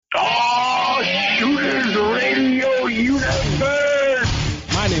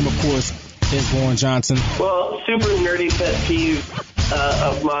course, is Warren Johnson. Well, super nerdy pet peeve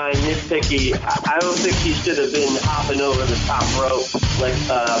of mine, nitpicky. I don't think he should have been hopping over the top rope like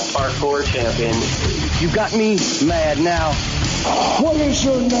parkour champion. You got me mad now. What is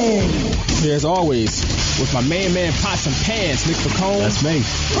your name? Here, as always, with my man, Pots and Pans, Nick Facone. That's me.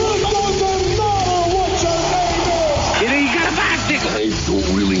 It doesn't matter what your name is. You know, you got a bicycle. I don't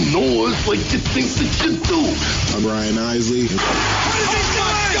really know us like you think that you do. I'm Brian Isley. Oh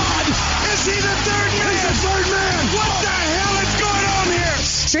my God! Is he the third man? He's the third man. What the hell is going on here?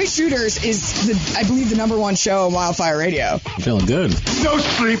 Straight Shooters is, I believe, the #1 show on Wildfire Radio. I'm feeling good. No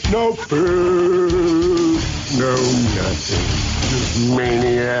sleep, no food, no nothing. Just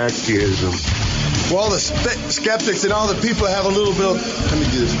maniacism. Well, the skeptics and all the people have a little bit of... Let me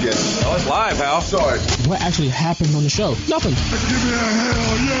do this again. Oh, it's live, Hal. Sorry. What actually happened on the show? Nothing. Give me a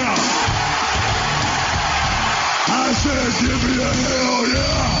hell yeah! I said give me a hell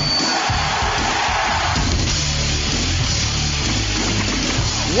yeah!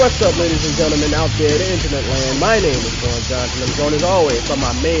 What's up, ladies and gentlemen, out there in internet land? My name is Warren Johnson. I'm joined as always by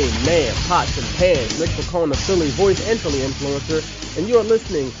my main man, Pots and Pans, Nick Facone, Philly voice and Philly influencer, and you're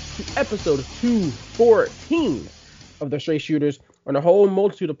listening to episode 214 of the Straight Shooters on a whole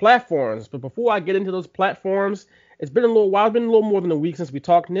multitude of platforms. But before I get into those platforms, it's been a little while. It's been a little more than a week since we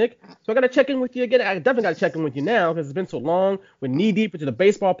talked, Nick. So I got to check in with you again. I definitely got to check in with you now because it's been so long. We're knee deep into the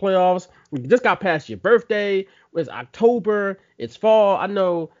baseball playoffs. We just got past your birthday. It's October. It's fall. I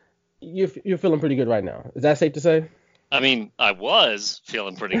know you're feeling pretty good right now. Is that safe to say? I mean, I was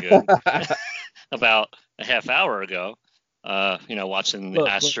feeling pretty good about a half hour ago. Watching the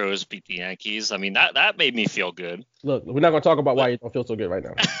Astros beat the Yankees. I mean, that made me feel good. Look, we're not going to talk about why you don't feel so good right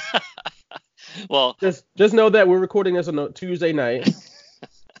now. Well, just know that we're recording this on a Tuesday night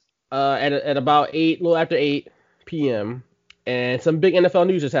at about a little after 8 p.m. and some big NFL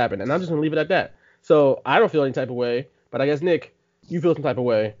news just happened, and I'm just going to leave it at that. So I don't feel any type of way, but I guess, Nick, you feel some type of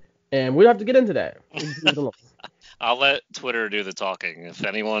way, and we don't have to get into that. I'll let Twitter do the talking. If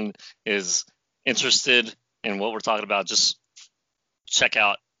anyone is interested in what we're talking about, just check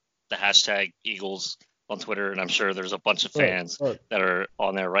out the hashtag Eagles on Twitter, and I'm sure there's a bunch of fans that are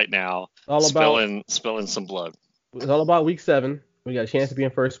on there right now spilling some blood. It's all about week 7. We got a chance to be in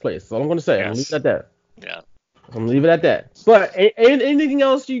first place. That's all I'm going to say. Yes. I'm going to leave it at that. Yeah. I'm going to leave it at that. But anything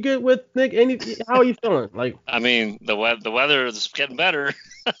else you get with, Nick? How are you feeling? Like, I mean, the weather is getting better.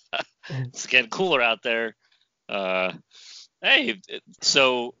 It's getting cooler out there.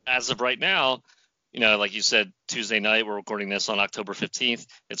 So as of right now, like you said, Tuesday night, we're recording this on October 15th.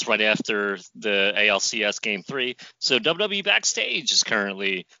 It's right after the ALCS Game 3. So WWE Backstage is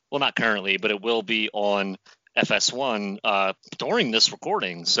not currently, but it will be on FS1 during this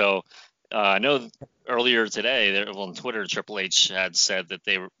recording. So I know earlier today on Twitter, Triple H had said that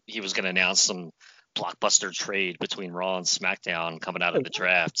he was going to announce some blockbuster trade between Raw and SmackDown coming out of the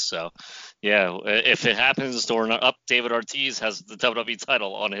draft. So, yeah, if it happens, David Ortiz has the WWE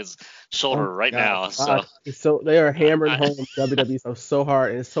title on his shoulder now. So they are hammering home WWE so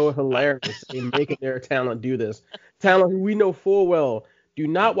hard, and it's so hilarious in making their talent do this. Talent who we know full well do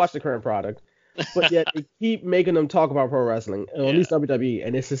not watch the current product, but yet they keep making them talk about pro wrestling, or at least WWE,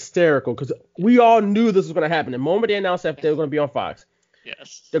 and it's hysterical because we all knew this was going to happen. The moment they announced that they were going to be on Fox,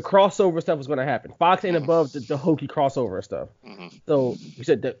 yes, the crossover stuff was going to happen. Fox ain't above the hokey crossover stuff. Mm-hmm. So we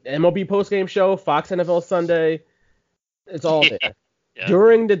said the MLB postgame show, Fox NFL Sunday, it's all there. Yeah.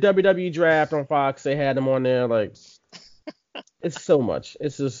 During the WWE draft on Fox, they had them on there. Like, it's so much.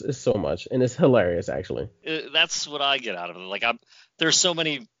 It's so much, and it's hilarious actually. That's what I get out of it. Like, there's so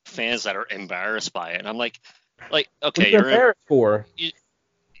many fans that are embarrassed by it, and I'm like, okay, you're embarrassed for.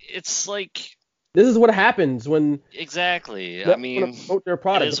 It's like. This is what happens when exactly. I mean, promote their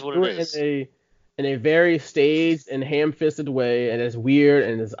product. It is what it is. In a very staged and ham-fisted way, and it's weird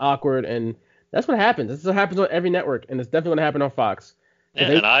and it's awkward, and that's what happens. This is what happens on every network, and it's definitely going to happen on Fox.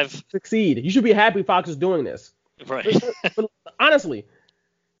 Yeah, and I've succeed. You should be happy Fox is doing this. Right. But honestly,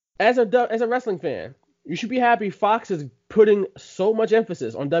 as a wrestling fan, you should be happy Fox is putting so much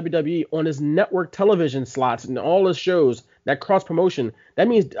emphasis on WWE on his network television slots and all his shows. That cross promotion, that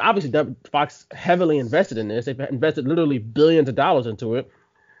means obviously Fox heavily invested in this. They've invested literally billions of dollars into it.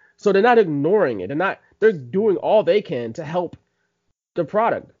 So they're not ignoring it. They're doing all they can to help the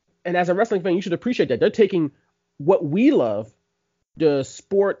product. And as a wrestling fan, you should appreciate that. They're taking what we love, the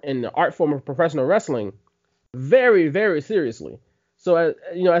sport and the art form of professional wrestling, very, very seriously. So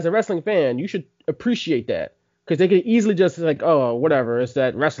as a wrestling fan, you should appreciate that. Because they could easily just like, oh, whatever, it's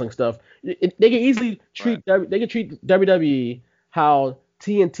that wrestling stuff. They could easily treat WWE how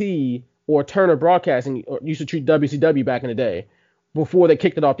TNT or Turner Broadcasting used to treat WCW back in the day, before they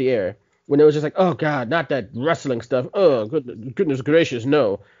kicked it off the air. When it was just like, oh God, not that wrestling stuff. Oh, goodness gracious,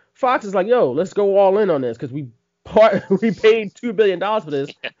 no. Fox is like, yo, let's go all in on this because we paid $2 billion for this.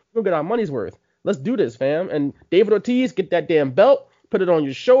 We'll get our money's worth. Let's do this, fam. And David Ortiz, get that damn belt, put it on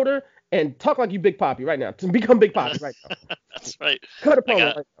your shoulder, and talk like you Big Papi right now. To become Big Papi right now. That's right. Cut a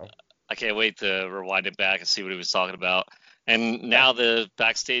promo right now. I can't wait to rewind it back and see what he was talking about. And now the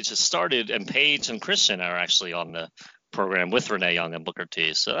backstage has started, and Paige and Christian are actually on the program with Renee Young and Booker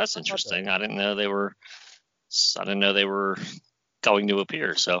T. So that's interesting. I didn't know they were going to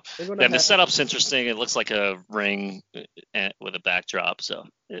appear. So and the setup's interesting. It looks like a ring with a backdrop. So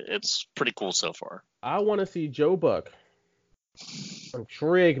it's pretty cool so far. I want to see Joe Buck and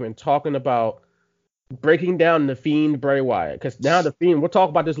Troy Aikman talking about breaking down the Fiend Bray Wyatt, because now the Fiend, we'll talk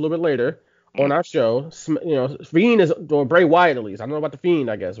about this a little bit later on our show. Fiend is, or Bray Wyatt at least. I don't know about the Fiend,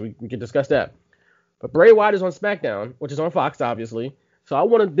 I guess. We can discuss that. But Bray Wyatt is on SmackDown, which is on Fox, obviously. So I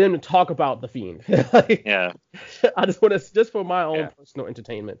wanted them to talk about the Fiend. Yeah. I just want to, just for my own personal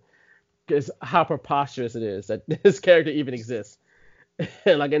entertainment, because how preposterous it is that this character even exists.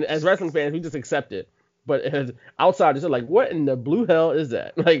 And as wrestling fans, we just accept it. But as outsiders are like, what in the blue hell is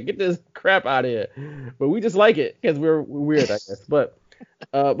that? Like, get this crap out of here. But we just like it because we're weird, I guess. But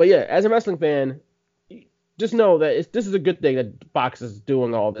yeah, as a wrestling fan, just know that this is a good thing that Fox is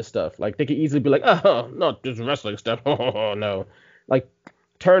doing all this stuff. Like, they could easily be like, oh, not this wrestling stuff. Oh, no. Like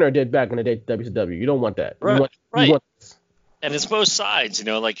Turner did back in the day to WCW. You don't want that. Right. You want this. And it's both sides,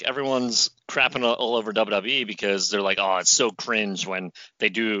 like everyone's crapping all over WWE because they're like, oh, it's so cringe when they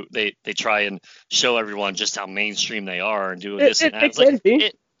try and show everyone just how mainstream they are and do this and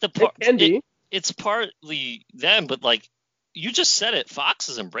that. It's partly them, but like you just said it, Fox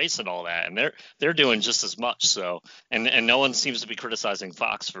is embracing all that, and they're doing just as much. So, and no one seems to be criticizing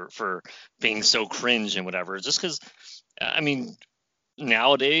Fox for being so cringe and whatever. Just because, I mean,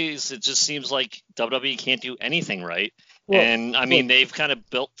 nowadays it just seems like WWE can't do anything right. Well, and I mean, they've kind of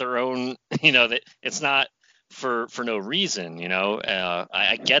built their own, that it's not for no reason,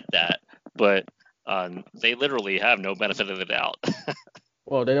 I get that, but they literally have no benefit of the doubt.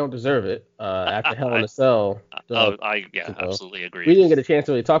 Well, they don't deserve it after Hell in a Cell. I absolutely agree. We didn't get a chance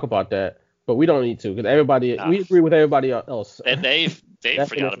to really talk about that, but we don't need to because we agree with everybody else. And they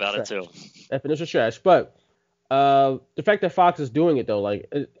forgot about it too. That finished trash. But the fact that Fox is doing it though,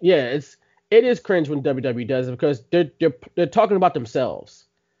 like, it is cringe when WWE does it because they're talking about themselves.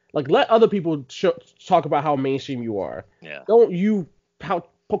 Like, let other people talk about how mainstream you are. Yeah. Don't you poke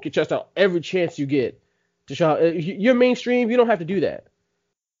your chest out every chance you get to show you're mainstream. You don't have to do that.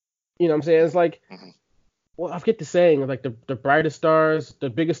 You know what I'm saying? It's like, well, I forget the saying, like the brightest stars, the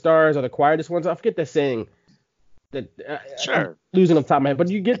biggest stars are the quietest ones. I forget that saying. That sure. I'm losing on top of my head, but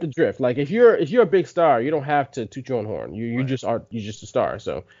you get the drift. Like, if you're a big star, you don't have to toot your own horn. You're just a star.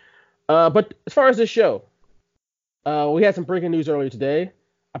 So. But as far as this show, we had some breaking news earlier today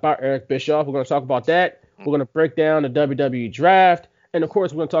about Eric Bischoff. We're going to talk about that. We're going to break down the WWE draft. And, of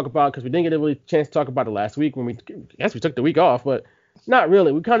course, we're going to talk about, because we didn't get a really chance to talk about it last week I guess we took the week off, but not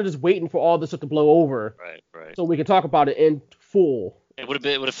really. We're kind of just waiting for all this stuff to blow over. Right. So we can talk about it in full. It would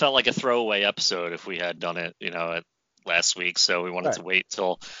have felt like a throwaway episode if we had done it, last week. So we wanted to wait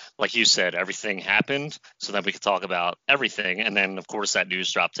till, like you said, everything happened so that we could talk about everything. And then, of course, that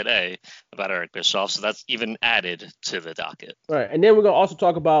news dropped today about Eric Bischoff. So that's even added to the docket. Right. And then we're going to also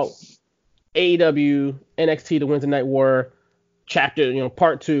talk about AEW, NXT, the Wednesday Night War chapter,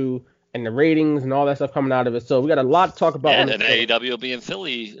 part 2, and the ratings and all that stuff coming out of it. So we got a lot to talk about. Yeah, and AEW will be in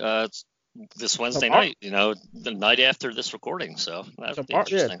Philly this Wednesday night, the night after this recording. So that'll be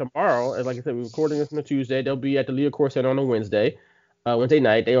interesting. Yeah, tomorrow, like I said, we're recording this on a Tuesday. They'll be at the Leah Core Center on a Wednesday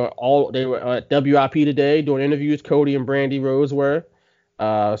night. They were at WIP today doing interviews. Cody and Brandy Rose were.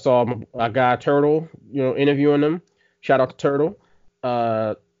 Saw a guy Turtle, interviewing them. Shout out to Turtle.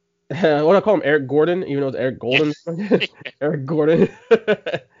 What do I call him? Eric Gordon, even though it's Eric Golden. Eric Gordon.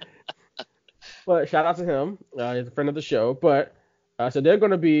 But shout out to him. He's a friend of the show. But so they're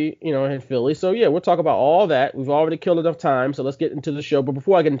going to be, in Philly. So, yeah, we'll talk about all that. We've already killed enough time, so let's get into the show. But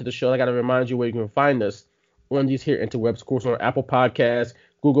before I get into the show, I got to remind you where you can find us on these here interwebs. Of course, on Apple Podcasts,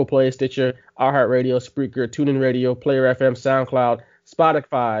 Google Play, Stitcher, iHeartRadio, Spreaker, TuneIn Radio, Player FM, SoundCloud,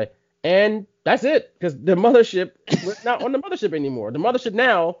 Spotify. And that's it, because the mothership, we're not on the mothership anymore. The mothership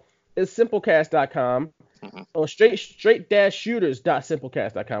now is simplecast.com or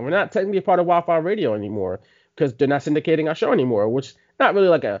straight-shooters.simplecast.com. We're not technically a part of Wi-Fi Radio anymore, because they're not syndicating our show anymore, which not really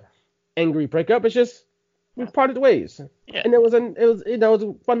like a angry breakup. It's just we parted ways. Yeah. And it was a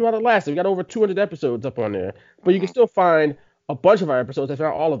fun while it lasted. We got over 200 episodes up on there, but you can still find a bunch of our episodes, if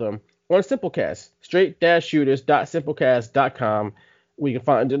not all of them, on Simplecast, straight-shooters.simplecast.com. We can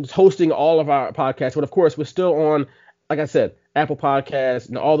find it's hosting all of our podcasts, but of course we're still on, like I said, Apple Podcasts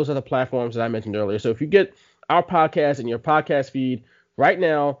and all those other platforms that I mentioned earlier. So if you get our podcast in your podcast feed right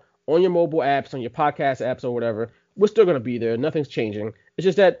now on your mobile apps, on your podcast apps or whatever, we're still going to be there. Nothing's changing. It's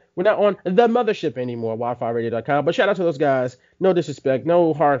just that we're not on the mothership anymore, WiFiRadio.com. But shout out to those guys. No disrespect,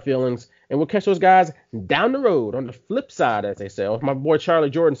 no hard feelings. And we'll catch those guys down the road on the flip side, as they say. Or my boy Charlie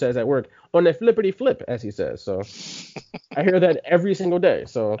Jordan says at work, on the flippity flip, as he says. So I hear that every single day.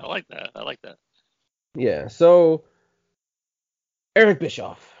 So I like that. Yeah. So Eric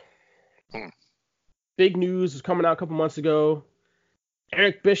Bischoff. Big news was coming out a couple months ago.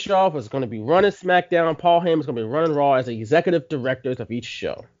 Eric Bischoff is going to be running SmackDown. Paul Heyman is going to be running Raw as the executive directors of each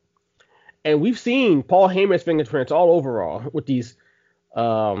show. And we've seen Paul Heyman's fingerprints all over Raw with these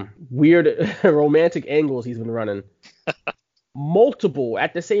weird romantic angles he's been running. Multiple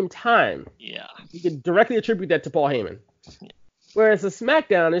at the same time. Yeah. You can directly attribute that to Paul Heyman. Whereas the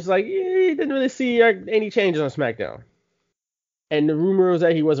SmackDown, it's like, you didn't really see any changes on SmackDown. And the rumor was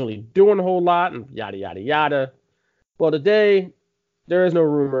that he wasn't really doing a whole lot and yada, yada, yada. Well, today, there is no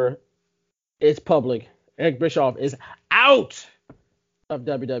rumor. It's public. Eric Bischoff is out of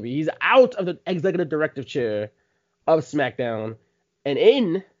WWE. He's out of the executive directive chair of SmackDown. And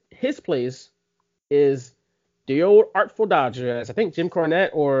in his place is the old Artful Dodger, as I think Jim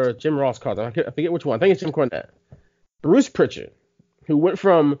Cornette or Jim Ross called him. I forget which one. I think it's Jim Cornette. Bruce Prichard, who went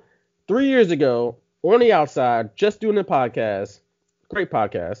from 3 years ago on the outside, just doing a podcast, great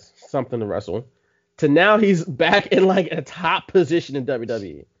podcast, something to wrestle, to now he's back in like a top position in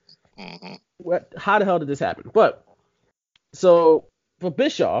WWE. Mm-hmm. How the hell did this happen? But so for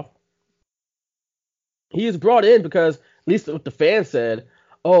Bischoff, he is brought in because, at least what the fans said,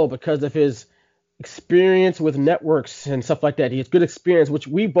 because of his experience with networks and stuff like that. He has good experience, which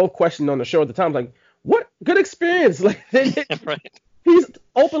we both questioned on the show at the time. Like, what good experience? Like, right. He's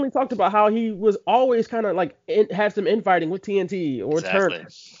openly talked about how he was always kind of like had some infighting with TNT or Turner,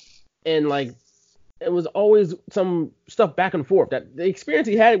 and like it was always some stuff back and forth. That the experience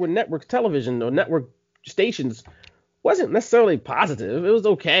he had with network television or network stations wasn't necessarily positive. It was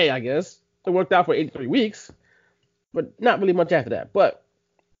okay, I guess. It worked out for 83 weeks, but not really much after that. But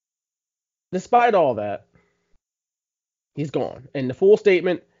despite all that, he's gone. And the full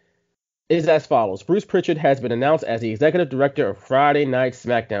statement is as follows. Bruce Prichard has been announced as the executive director of Friday Night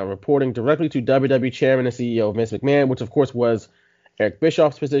SmackDown, reporting directly to WWE Chairman and CEO Vince McMahon, which of course was Eric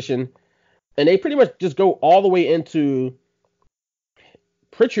Bischoff's position. And they pretty much just go all the way into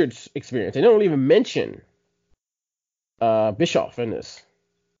Prichard's experience. They don't even mention Bischoff in this.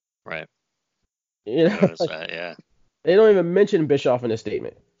 Right. You know, yeah. They don't even mention Bischoff in this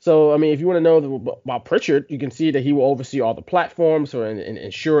statement. So, I mean, if you want to know about Prichard, you can see that he will oversee all the platforms and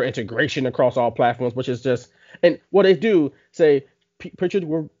ensure integration across all platforms, which is just, and what they do say, Prichard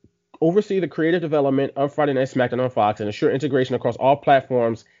will oversee the creative development of Friday Night SmackDown on Fox and ensure integration across all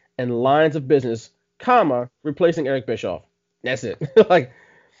platforms and lines of business, replacing Eric Bischoff. That's it. Like,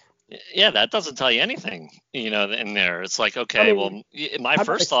 yeah, that doesn't tell you anything, in there. It's like, okay, my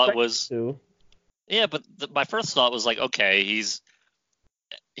first thought was, my first thought was like, okay, he's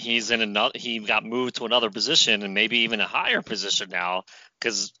in another, he got moved to another position and maybe even a higher position now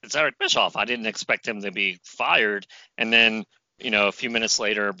because it's Eric Bischoff. I didn't expect him to be fired. And then, a few minutes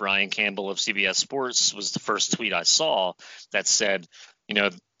later, Brian Campbell of CBS Sports was the first tweet I saw that said,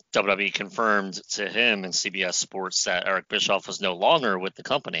 WWE confirmed to him and CBS Sports that Eric Bischoff was no longer with the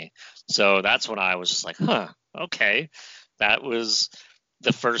company. So that's when I was just like, okay. That was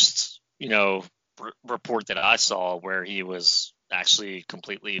the first, report that I saw where he was actually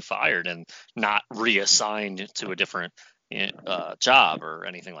completely fired and not reassigned to a different job or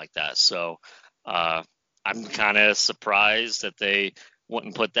anything like that. So I'm kind of surprised that they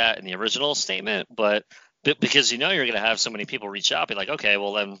wouldn't put that in the original statement, but because you're going to have so many people reach out, be like, okay,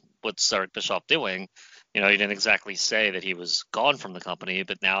 well then what's Eric Bischoff doing? He didn't exactly say that he was gone from the company,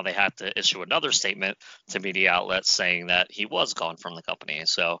 but now they had to issue another statement to media outlets saying that he was gone from the company.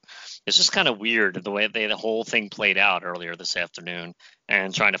 So it's just kind of weird the way the whole thing played out earlier this afternoon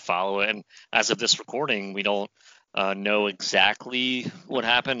and trying to follow it. And as of this recording, we don't know exactly what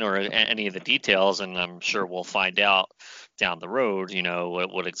happened or any of the details, and I'm sure we'll find out down the road,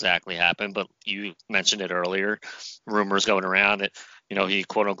 what exactly happened. But you mentioned it earlier, rumors going around that, he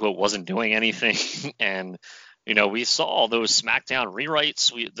quote unquote wasn't doing anything. And, we saw those SmackDown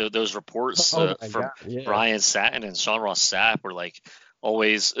rewrites, those reports from Brian Satin and Sean Ross Sapp were like,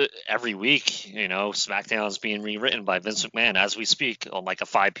 always every week, SmackDown is being rewritten by Vince McMahon as we speak on like a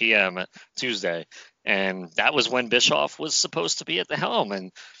 5 p.m. Tuesday. And that was when Bischoff was supposed to be at the helm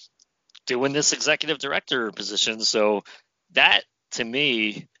and doing this executive director position. So that, to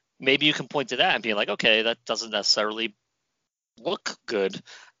me, maybe you can point to that and be like, okay, that doesn't necessarily look good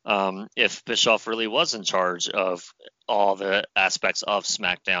if Bischoff really was in charge of all the aspects of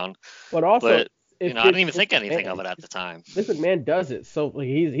SmackDown. But also, I didn't even think anything of it at the time. Vince McMahon does it, so like,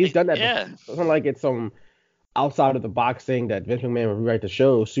 he's done that. Yeah. Before. It's not like it's some outside of the box thing that Vince McMahon would rewrite the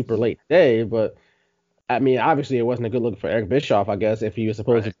show super late today. But I mean, obviously, it wasn't a good look for Eric Bischoff, I guess, if he was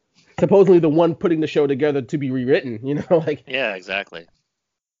supposedly the one putting the show together to be rewritten. Yeah, exactly.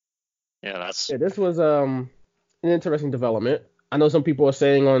 Yeah, this was an interesting development. I know some people are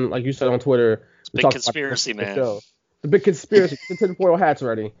saying on, like you said on Twitter, big conspiracy, man. The big conspiracy, the tinfoil hats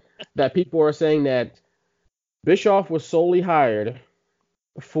ready. That people are saying that Bischoff was solely hired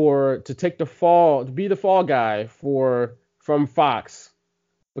to be the fall guy from Fox,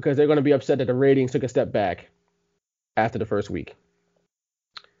 because they're going to be upset that the ratings took a step back after the first week.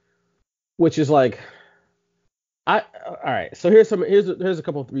 Which is like, all right. So here's a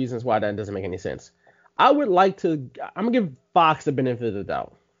couple of reasons why that doesn't make any sense. I'm gonna give Fox the benefit of the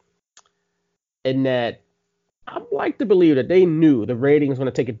doubt, in that I'd like to believe that they knew the rating was going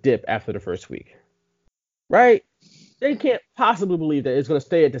to take a dip after the first week, right? They can't possibly believe that it's going to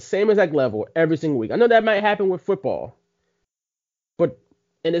stay at the same exact level every single week. I know that might happen with football, but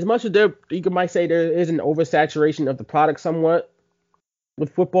and as much as you might say there is an oversaturation of the product somewhat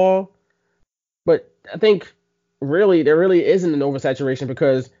with football, but I think there really isn't an oversaturation,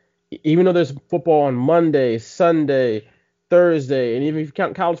 because even though there's football on Monday, Sunday, Thursday, and even if you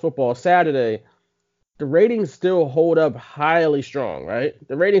count college football, Saturday, the ratings still hold up highly strong, right?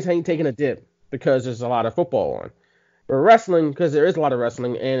 The ratings ain't taking a dip because there's a lot of football on. But wrestling, because there is a lot of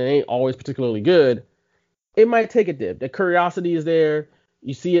wrestling and it ain't always particularly good, it might take a dip. The curiosity is there.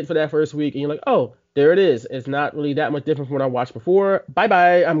 You see it for that first week and you're like, oh, there it is. It's not really that much different from what I watched before.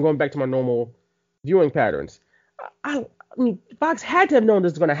 Bye-bye. I'm going back to my normal viewing patterns. I mean, Fox had to have known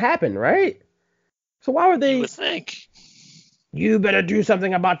this was going to happen, right? So why would they... You would think. You better do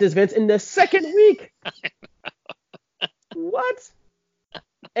something about this, Vince, in the second week. What?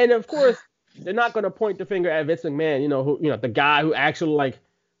 And of course, they're not going to point the finger at Vince McMahon, the guy who actually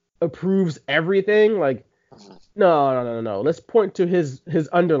approves everything. Like, no. Let's point to his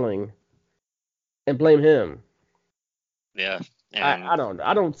underling and blame him. Yeah. I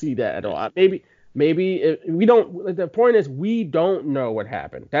don't see that at all. Maybe we don't. The point is, we don't know what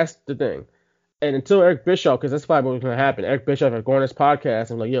happened. That's the thing. And until Eric Bischoff, because that's probably what's going to happen, Eric Bischoff is going on his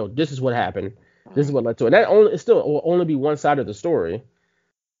podcast and like, yo, this is what happened. This is what led to it. It still will only be one side of the story,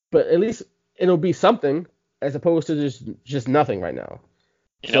 but at least it'll be something as opposed to just nothing right now.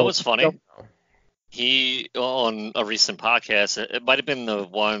 You know what's funny? He, on a recent podcast, it might have been the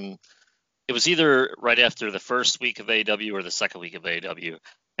one, it was either right after the first week of AEW or the second week of AEW.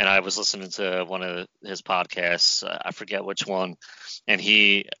 And I was listening to one of his podcasts, I forget which one, and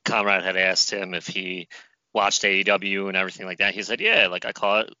Conrad had asked him if he watched AEW and everything like that. He said, yeah, I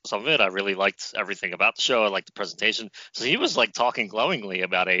caught some of it. I really liked everything about the show. I liked the presentation. So he was talking glowingly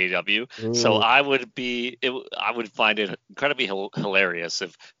about AEW. Mm. So I would find it incredibly hilarious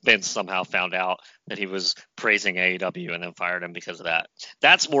if Vince somehow found out that he was praising AEW and then fired him because of that.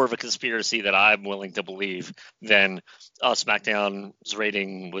 That's more of a conspiracy that I'm willing to believe than SmackDown's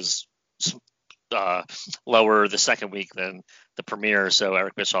rating was lower the second week than the premiere, so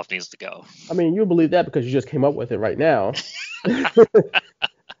Eric Bischoff needs to go. I mean, you believe that because you just came up with it right now.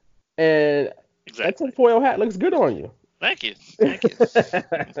 And exactly. That tinfoil hat looks good on you. Thank you.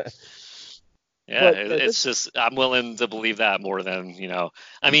 Yeah, it's just, I'm willing to believe that more than,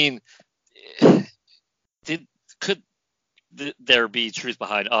 I mean, could there be truth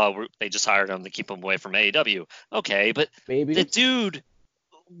behind, they just hired him to keep him away from AEW? Okay, but maybe the dude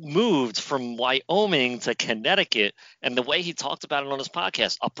moved from Wyoming to Connecticut, and the way he talked about it on his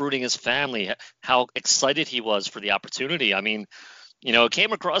podcast, uprooting his family, how excited he was for the opportunity. I mean, it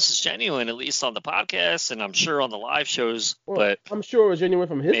came across as genuine, at least on the podcast, and I'm sure on the live shows. Well, but I'm sure it was genuine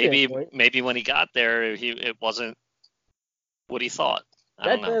from his standpoint. Maybe when he got there, it wasn't what he thought.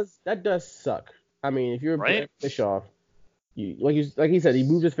 I don't know. That does suck. I mean, if you're right? Bischoff, like he said, he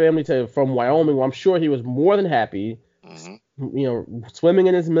moved his family from Wyoming. Well, I'm sure he was more than happy. Mm-hmm. Swimming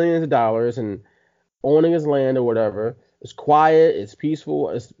in his millions of dollars and owning his land or whatever. It's quiet, it's peaceful,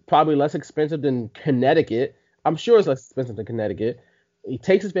 it's probably less expensive than Connecticut. I'm sure it's less expensive than Connecticut. He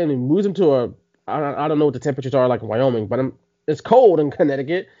takes his family, moves him to I don't know what the temperatures are like in Wyoming, but it's cold in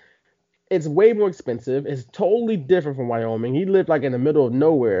Connecticut. It's way more expensive. It's totally different from Wyoming. He lived like in the middle of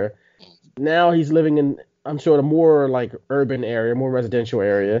nowhere. Now he's living in, I'm sure, a more like urban area, more residential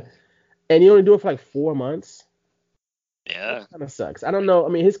area. And you only do it for like 4 months. Yeah. That kind of sucks. I don't know. I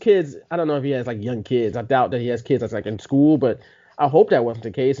mean, his kids, I don't know if he has like young kids. I doubt that he has kids that's like in school, but I hope that wasn't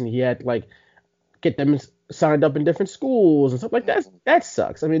the case. And he had like get them signed up in different schools and stuff like that. That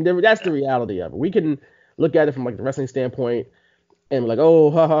sucks. I mean, that's the reality of it. We can look at it from like the wrestling standpoint and be like,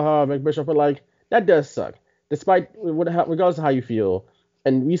 oh, ha ha ha, Mike Bischoff, but like that does suck. Despite regardless of how you feel,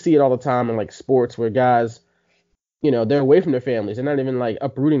 and we see it all the time in like sports where guys, you know, they're away from their families. They're not even like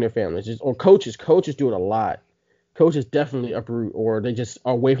uprooting their families. Or coaches do it a lot. Coaches definitely uproot, or they just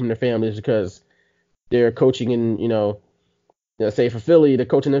are away from their families because they're coaching in, you know, say for Philly, they're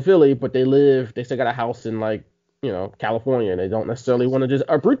coaching in Philly, but they still got a house in like, you know, California, and they don't necessarily want to just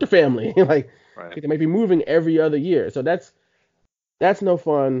uproot the family. Like, right. They might be moving every other year. So that's no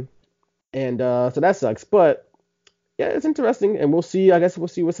fun. And so that sucks. But yeah, it's interesting. And we'll see. I guess we'll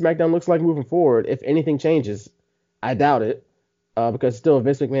see what SmackDown looks like moving forward. If anything changes, I doubt it, because it's still a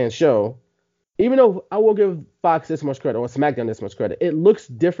Vince McMahon show. Even though I will give Fox this much credit, or SmackDown this much credit, it looks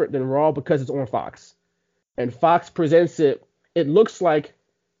different than Raw because it's on Fox. And Fox presents it. It looks like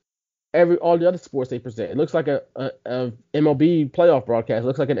all the other sports they present. It looks like a MLB playoff broadcast. It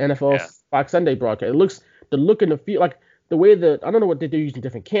looks like an NFL Fox Sunday broadcast. It looks, the look and the feel, like the way that, I don't know what they're using,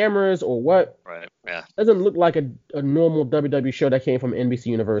 different cameras or what. Right, yeah. It doesn't look like a normal WWE show that came from NBC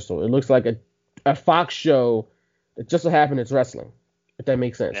Universal. It looks like a Fox show that just so happened it's wrestling, if that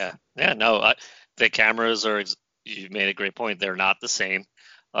makes sense. Yeah, no, the cameras are, you made a great point. They're not the same.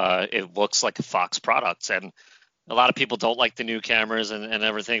 It looks like a Fox product, and a lot of people don't like the new cameras and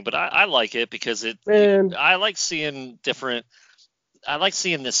everything, but I like it because I like seeing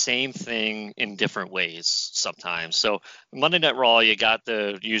the same thing in different ways sometimes. So Monday Night Raw, you got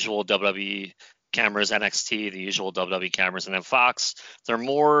the usual WWE cameras, NXT, the usual WWE cameras, and then Fox, they're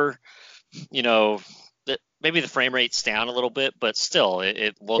more, you know, maybe the frame rate's down a little bit, but still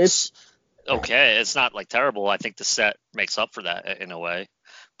it looks okay. It's not like terrible. I think the set makes up for that in a way,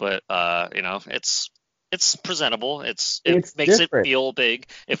 but you know, it's presentable. It makes different. It feel big.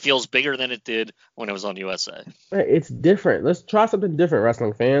 It feels bigger than it did when it was on USA. It's different. Let's try something different,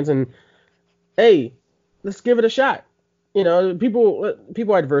 wrestling fans, and hey, let's give it a shot. You know, people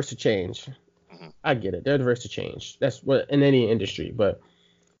are adverse to change. Mm-hmm. I get it. They're adverse to change. That's what in any industry, but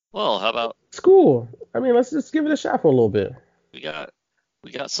well, how about school? I mean, let's just give it a shot for a little bit. We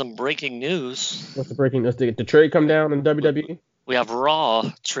got some breaking news. What's the breaking news? Did the trade come down in WWE? We have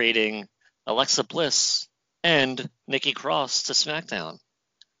Raw trading Alexa Bliss and Nikki Cross to SmackDown.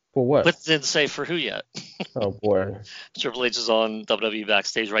 For what? But didn't say for who yet. Oh, boy. Triple H is on WWE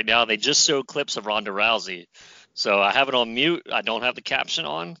Backstage right now. They just showed clips of Ronda Rousey. So I have it on mute. I don't have the caption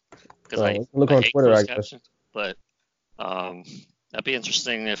on because I look on Twitter, I guess. Caption. But that'd be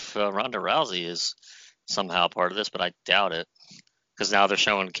interesting if Ronda Rousey is somehow part of this, but I doubt it because now they're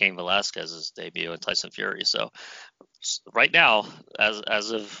showing Cain Velasquez's debut and Tyson Fury. So right now,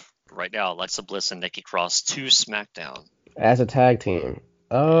 as of right now, Alexa Bliss and Nikki Cross to SmackDown as a tag team.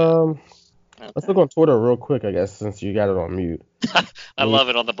 Let's look on Twitter real quick, I guess, since you got it on mute. I love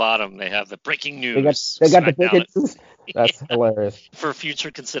it on the bottom. They have the breaking news. They got the breaking news. That's hilarious. For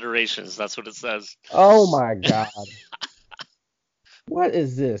future considerations, that's what it says. Oh my God. What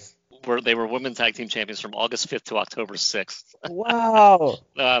is this? They were women's tag team champions from August 5th to October 6th. Wow.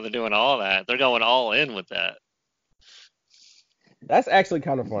 They're doing all that. They're going all in with that. That's actually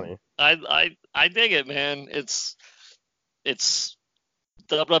kind of funny. I dig it, man. It's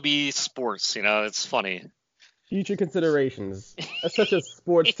WWE sports, you know. It's funny. Future considerations. That's such a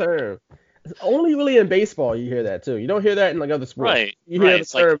sports term. It's only really in baseball you hear that too. You don't hear that in like other sports. Right. You hear the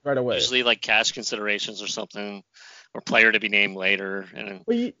term like, right away. Usually like cash considerations or something, or player to be named later. And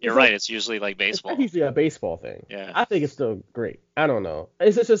you're right. Like, it's usually like baseball. It's usually a baseball thing. Yeah. I think it's still great. I don't know.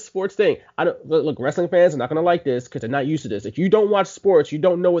 It's just a sports thing. Look, wrestling fans are not gonna like this because they're not used to this. If you don't watch sports, you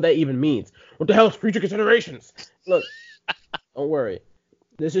don't know what that even means. What the hell is future considerations? Look, don't worry.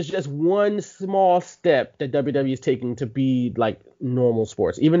 This is just one small step that WWE is taking to be like normal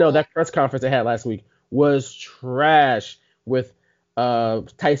sports. Even though that press conference they had last week was trash with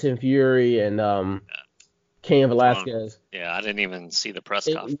Tyson Fury and Cain Velasquez. Yeah, I didn't even see the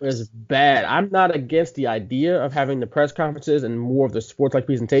press conference. It was bad. I'm not against the idea of having the press conferences and more of the sports-like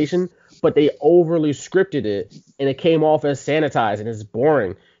presentation, but they overly scripted it, and it came off as sanitized, and it's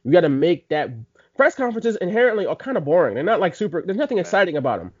boring. You got to make that – press conferences inherently are kind of boring. They're not like super – there's nothing exciting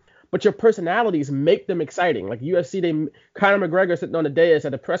about them. But your personalities make them exciting. Like UFC, Conor McGregor sitting on the dais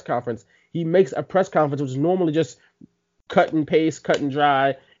at a press conference, he makes a press conference which is normally just cut and paste, cut and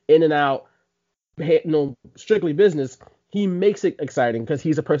dry. in and out, strictly business, he makes it exciting because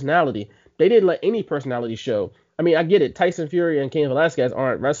he's a personality. They didn't let any personality show. I mean, I get it. Tyson Fury and Cain Velasquez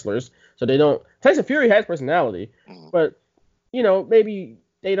aren't wrestlers, so they don't. Tyson Fury has personality, but maybe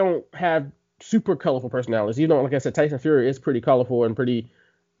they don't have super colorful personalities. Like I said, Tyson Fury is pretty colorful and pretty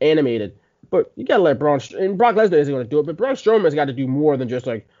animated. But you gotta let Brock Lesnar isn't gonna do it, but Braun Strowman's got to do more than just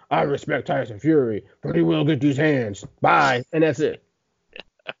like, I respect Tyson Fury, but he will get these hands, bye, and that's it.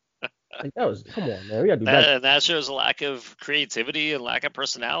 Like, come on, man, we gotta do better. That shows a lack of creativity and lack of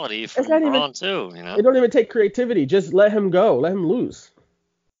personality from Braun too. It don't even take creativity. Just let him go, let him lose.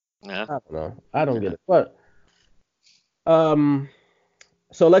 Yeah. I don't know. I don't get it, but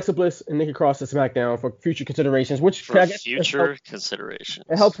so Alexa Bliss and Nikki Cross to SmackDown for future considerations, which for future considerations.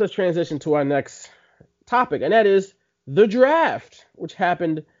 It helps us transition to our next topic, and that is the draft, which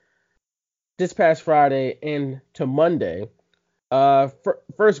happened this past Friday and to Monday.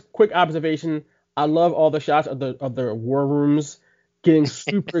 First, quick observation: I love all the shots of the war rooms getting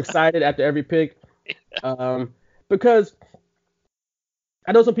super excited after every pick, because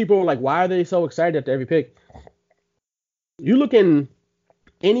I know some people are like, why are they so excited after every pick? You look in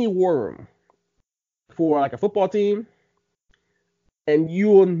any war room for like a football team, and you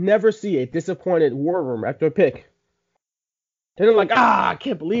will never see a disappointed war room after a pick. They're like, I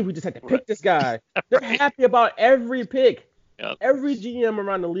can't believe we just had to pick this guy. They're happy about every pick. Yep. Every GM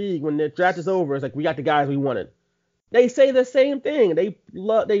around the league, when the draft is over, it's like, we got the guys we wanted. They say the same thing. They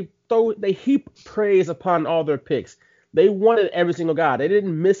heap praise upon all their picks. They wanted every single guy. They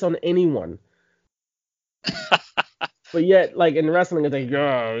didn't miss on anyone. But yet, like in wrestling, it's like,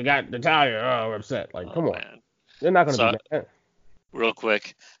 oh, we got Natalia. Oh, we're upset. Like, come on. Man. They're not going to do that. Real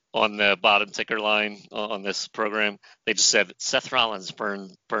quick, on the bottom ticker line on this program, they just said Seth Rollins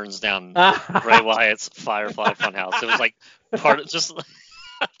burns down Bray Wyatt's Firefly Funhouse. It was like part of just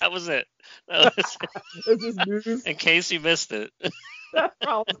that was it. It's just news. In case you missed it. Seth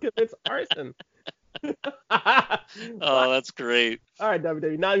Rollins commits arson. Oh, that's great. All right,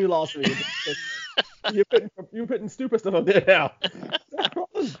 WWE, now you lost me. You're putting stupid stuff up there now. Seth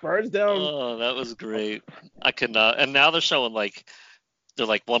Rollins burns down. Oh, that was great. I could not. And now they're showing they're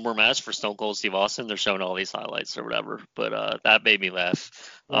like one more match for Stone Cold Steve Austin. They're showing all these highlights or whatever. But that made me laugh.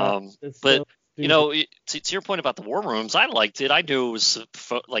 But to your point about the war rooms, I liked it. I knew it was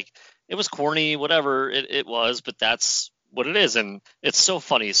it was corny, whatever it was, but that's what it is. And it's so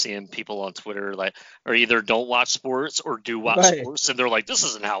funny seeing people on Twitter or either don't watch sports or do watch sports, and they're like, this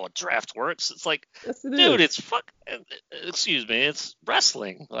isn't how a draft works. It's like, yes, dude, it's excuse me, it's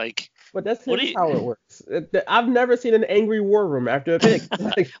wrestling. But that's how it works. I've never seen an angry war room after a pick.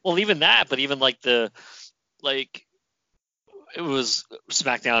 Well, even that, but even it was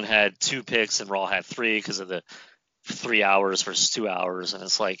SmackDown had 2 picks and Raw had 3 because of the 3 hours versus 2 hours, and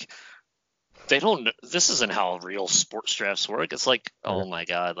it's like, this isn't how real sports drafts work. It's like, oh my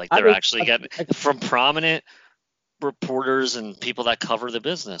God, they're actually getting from prominent reporters and people that cover the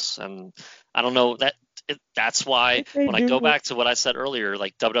business. And I don't know that's why when I go back to what I said earlier,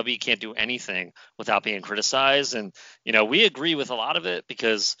 WWE can't do anything without being criticized. And, we agree with a lot of it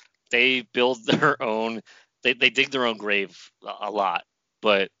because they build their own, they dig their own grave a lot,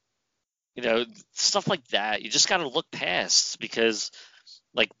 but stuff like that, you just got to look past because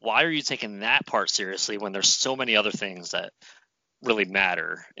why are you taking that part seriously when there's so many other things that really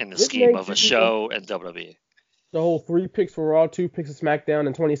matter in the scheme of a show and WWE? The whole 3 picks for Raw, 2 picks of SmackDown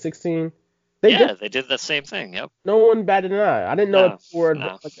in 2016. They did the same thing. Yep. No one batted an eye. I didn't know Ford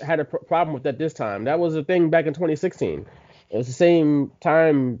had a problem with that this time. That was a thing back in 2016. It was the same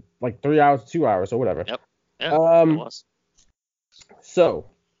time, 3 hours, 2 hours, or whatever. Yep. Yeah, it was. So,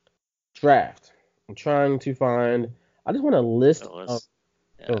 draft. I'm trying to find. I just want a list of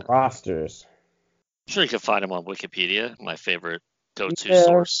the rosters. I'm sure you can find them on Wikipedia, my favorite go-to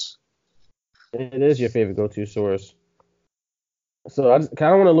source. It is your favorite go-to source. So I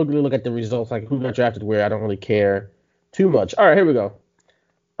kind of want to look at the results, who got drafted where. I don't really care too much. All right, here we go.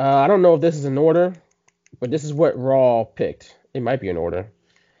 I don't know if this is in order, but this is what Raw picked. It might be in order.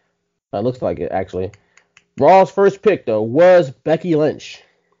 Looks like it, actually. Raw's first pick, though, was Becky Lynch.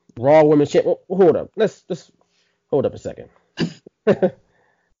 Raw Women's Champion. Hold up. Let's hold up a second. There's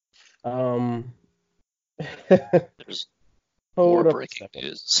more breaking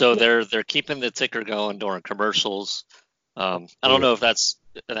news. So they're keeping the ticker going during commercials. I don't know if that's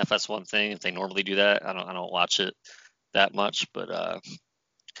an FS1 thing, if they normally do that. I don't watch it that much, but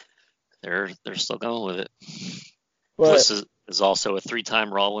they're still going with it. Bliss is also a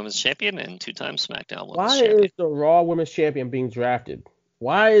 3-time Raw Women's Champion and 2-time SmackDown Women's Champion. Why is the Raw Women's Champion being drafted?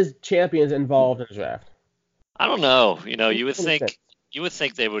 Why is champions involved in the draft? I don't know. You would think you would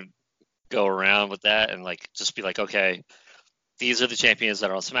think they would go around with that and like just be like, okay, these are the champions that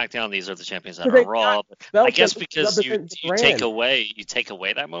are on SmackDown. These are the champions that are on Raw. But I guess because you take away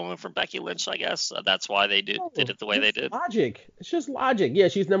that moment from Becky Lynch, I guess that's why they did it the way they did. Logic. It's just logic. Yeah,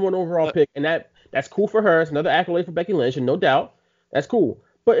 she's number one overall pick, and that's cool for her. It's another accolade for Becky Lynch, and no doubt that's cool.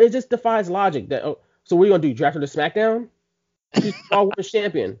 But it just defies logic. That so what are you gonna do? Draft her to SmackDown? She's Raw Women's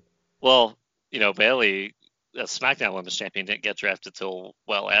Champion. Well, Bayley, the SmackDown Women's Champion, didn't get drafted till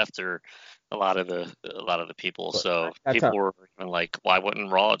well after a lot of the people. So people were even like, why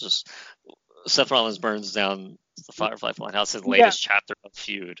wouldn't Raw just Seth Rollins burns down the Firefly Funhouse, his latest chapter of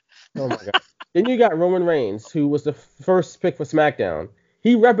feud. Oh my god. Then you got Roman Reigns, who was the first pick for SmackDown.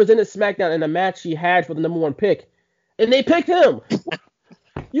 He represented SmackDown in a match he had for the number one pick, and they picked him.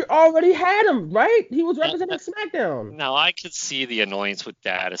 You already had him, right? He was representing SmackDown. Now I could see the annoyance with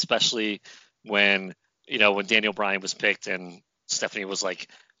that, especially when Daniel Bryan was picked and Stephanie was like,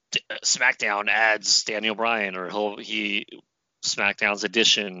 SmackDown adds Daniel Bryan, or SmackDown's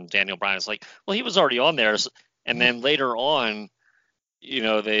addition Daniel Bryan. Is like, well, he was already on there, and then later on,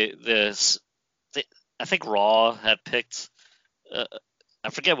 I think Raw had picked, I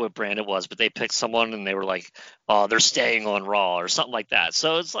forget what brand it was, but they picked someone and they were like, oh, they're staying on Raw or something like that.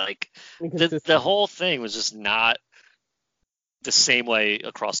 So it's like the whole thing was just not the same way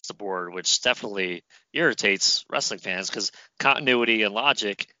across the board, which definitely irritates wrestling fans because continuity and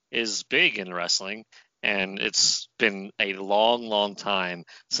logic is big in wrestling, and it's been a long, long time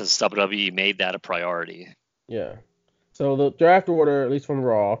since WWE made that a priority. Yeah. So the draft order, at least from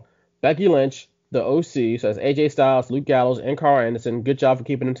Raw, Becky Lynch, the OC, so that's AJ Styles, Luke Gallows, and Carl Anderson. Good job for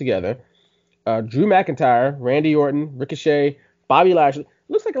keeping them together. Drew McIntyre, Randy Orton, Ricochet, Bobby Lashley.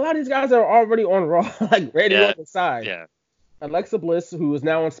 Looks like a lot of these guys are already on Raw, like Randy Orton's side. Yeah. Alexa Bliss, who is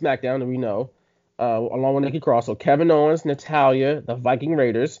now on SmackDown, and we know, along with Nikki Cross. So Kevin Owens, Natalya, the Viking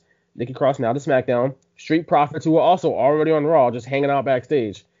Raiders, Nikki Cross now to SmackDown. Street Profits, who are also already on Raw, just hanging out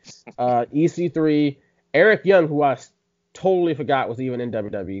backstage. EC3, Eric Young, who I totally forgot was even in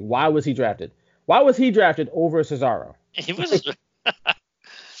WWE. Why was he drafted? Why was he drafted over Cesaro? He was.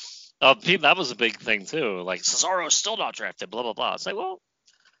 That was a big thing too. Like, Cesaro's still not drafted. Blah blah blah. It's like, well,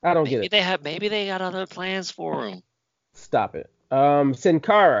 I don't get it. Maybe they got other plans for him. Stop it. Sin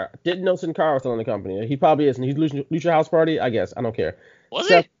Cara. Didn't know Sin Cara was still in the company. He probably isn't. He's Lucha House Party, I guess. I don't care. Was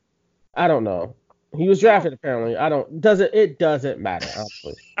he? I don't know. He was drafted apparently. It doesn't matter,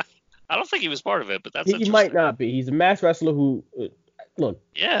 honestly. I don't think he was part of it, but that's he might not be. He's a masked wrestler who look.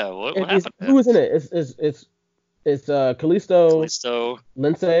 Yeah, what happened? Who is in it? It's Kalisto,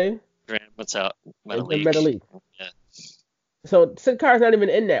 Lindsay, Grand Metalik. Yeah. So Sin Cara's not even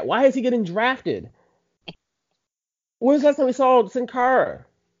in that. Why is he getting drafted? When's the last time we saw Sin Cara?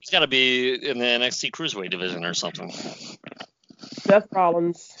 He's got to be in the NXT Cruiserweight division or something. Seth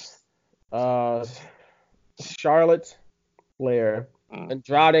Rollins, Charlotte Flair,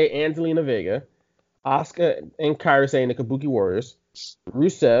 Andrade, Angelina Vega, Asuka and Kairi Sane, the Kabuki Warriors,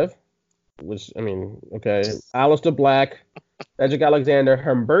 Rusev, which, I mean, okay, Aleister Black, Cedric Alexander,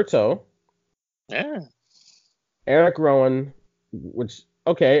 Humberto, Eric Rowan,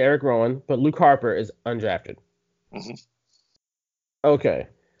 Eric Rowan, but Luke Harper is undrafted. Mm-hmm. Okay.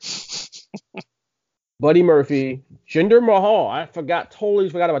 Buddy Murphy, Jinder Mahal. I totally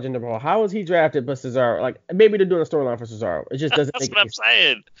forgot about Jinder Mahal. How was he drafted but Cesaro? Like, maybe they're doing a storyline for Cesaro. It just doesn't. That's make what I'm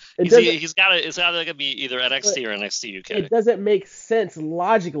saying. It's gotta be either NXT or NXT UK. It doesn't make sense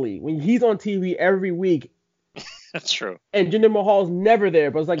logically when he's on TV every week. That's true. And Jinder Mahal's never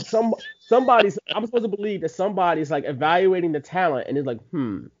there, but it's like somebody's. I'm supposed to believe that somebody's like evaluating the talent and is like,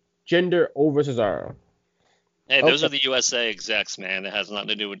 Jinder over Cesaro. Hey, those are the USA execs, man. It has nothing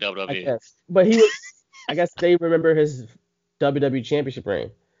to do with WWE. But he was. I guess they remember his WWE Championship reign.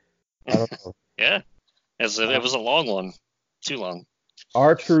 I don't know. Yeah. It was a long one. Too long.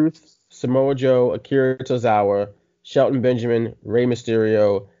 R-Truth, Samoa Joe, Akira Tozawa, Shelton Benjamin, Rey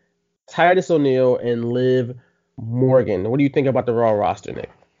Mysterio, Titus O'Neil, and Liv Morgan. What do you think about the Raw roster,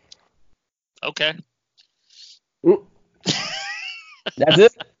 Nick? Okay. That's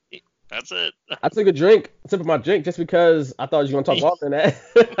it? That's it. I took a sip of my drink just because I thought you were going to talk longer than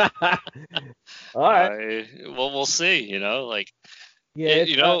that. All right. Well, we'll see,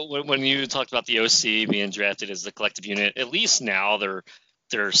 when you talked about the OC being drafted as the collective unit, at least now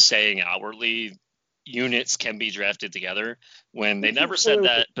they're saying outwardly units can be drafted together when they never said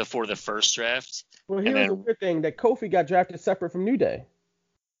that before the first draft. Well, here's the weird thing, that Kofi got drafted separate from New Day.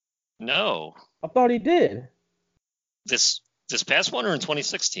 No. I thought he did. This past one or in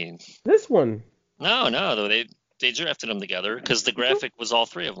 2016? This one. No, they drafted them together because the graphic was all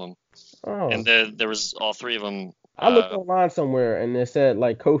three of them. Oh. And there was all three of them I looked online somewhere and it said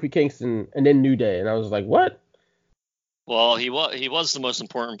like Kofi Kingston and then New Day, and I was like, what? Well, he was the most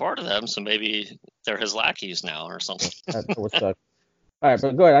important part of them, so maybe they're his lackeys now or something. That would suck. All right,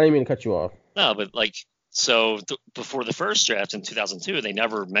 but go ahead. I didn't mean to cut you off. No, but like, so before the first draft in 2002, they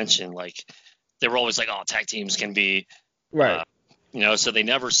never mentioned like, they were always like, oh, tag teams can be, Right. So they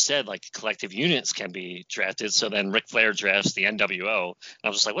never said like collective units can be drafted. So then Ric Flair drafts the NWO. And I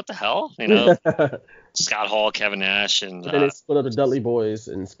was just like, what the hell? Scott Hall, Kevin Nash, and then they split up the Dudley Boys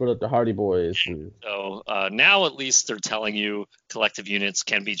and split up the Hardy Boys. And... So now at least they're telling you collective units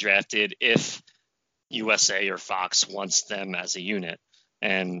can be drafted if USA or Fox wants them as a unit.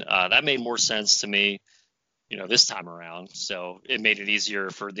 And that made more sense to me, this time around. So it made it easier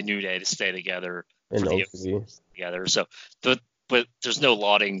for the New Day to stay together. And the together. So, but there's no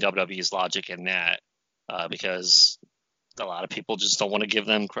lauding WWE's logic in that because a lot of people just don't want to give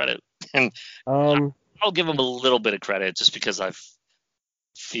them credit. And I'll give them a little bit of credit just because I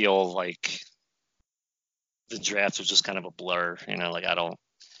feel like the draft was just kind of a blur. Like I don't.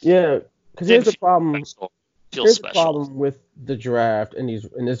 Yeah, because here's the problem. Here's the problem with the draft in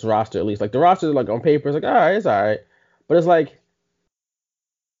this roster, at least. Like the roster, like on paper, is like, all right, it's all right, but it's like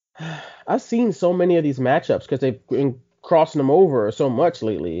I've seen so many of these matchups because they've been crossing them over so much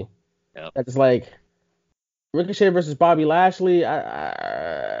lately. Yep. That it's like Ricochet versus Bobby Lashley,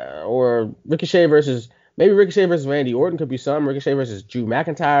 or Ricochet versus Randy Orton could be some. Ricochet versus Drew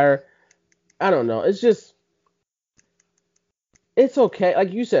McIntyre. I don't know. It's just, it's okay.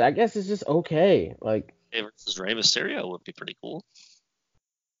 Like you said, I guess it's just okay. Like versus Rey Mysterio would be pretty cool.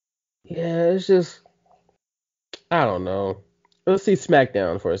 Yeah, it's just, I don't know. Let's see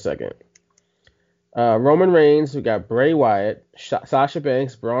SmackDown for a second. Roman Reigns, we got Bray Wyatt, Sasha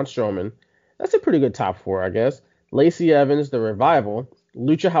Banks, Braun Strowman. That's a pretty good top four, I guess. Lacey Evans, The Revival,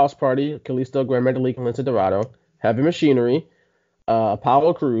 Lucha House Party, Kalisto, Gran Metalik, and Lince Dorado, Heavy Machinery,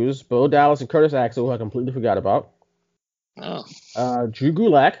 Apollo Crews, Bo Dallas, and Curtis Axel, who I completely forgot about. Oh. Drew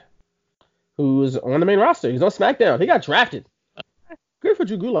Gulak, who's on the main roster. He's on SmackDown. He got drafted. Good for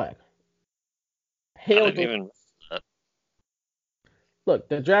Drew Gulak. Look,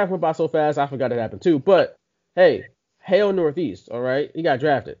 the draft went by so fast, I forgot it happened too. But, hey, hail Northeast, all right? He got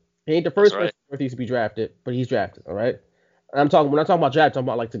drafted. He ain't the first person Northeast to be drafted, but he's drafted, all right? When I'm talking about draft, I'm talking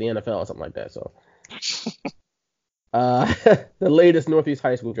about like to the NFL or something like that. So, the latest Northeast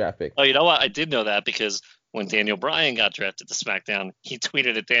high school draft pick. Oh, you know what? I did know that because when Daniel Bryan got drafted to SmackDown, he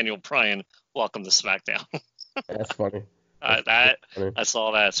tweeted at Daniel Bryan, "Welcome to SmackDown." That's funny. I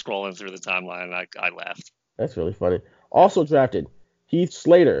saw that scrolling through the timeline, and I laughed. That's really funny. Also drafted Heath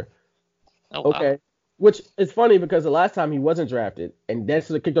Slater. Oh, okay. Wow. Which is funny because the last time he wasn't drafted, and that's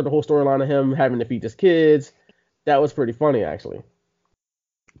sort of kicked up the whole storyline of him having to feed his kids. That was pretty funny, actually.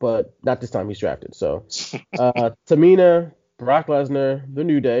 But not this time he's drafted. So, Tamina, Brock Lesnar, The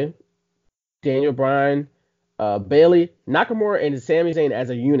New Day, Daniel Bryan, Bayley, Nakamura, and Sami Zayn as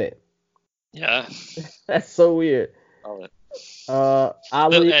a unit. Yeah. That's so weird. Love it.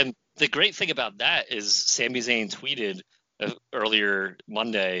 Ali. And the great thing about that is Sami Zayn tweeted earlier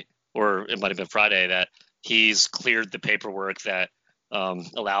Monday, or it might have been Friday, that he's cleared the paperwork that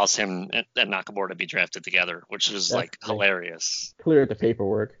allows him and Nakamura to be drafted together, which was hilarious. Cleared the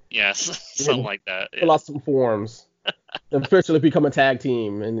paperwork. Yes, something like that. Yeah. Fill out some forms. Officially become a tag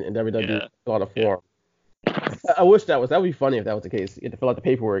team in WWE. Yeah. Fill out a form. Yeah. I wish that would be funny if that was the case. You had to fill out the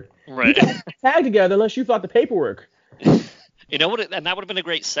paperwork. Right. You can't tag together unless you fill out the paperwork. You know what? And that would have been a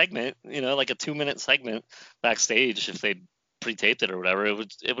great segment. Like a 2-minute segment backstage if they pre-taped it or whatever.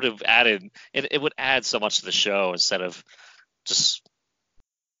 It would have added. It would add so much to the show instead of just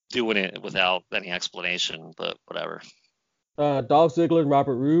doing it without any explanation. But whatever. Dolph Ziggler and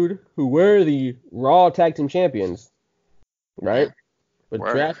Robert Roode, who were the Raw Tag Team Champions, right? But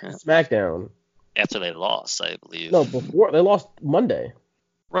drafted SmackDown. After they lost, I believe. No, before they lost Monday.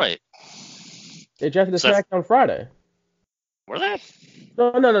 Right. They drafted the SmackDown Friday. Were they?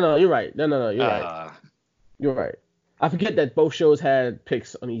 No. You're right. No. You're right. You're right. I forget that both shows had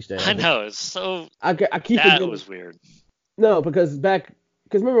picks on each day. I know. It's so. I keep that forgetting. Was weird. No, because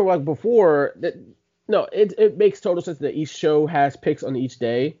remember, like before that. No, it makes total sense that each show has picks on each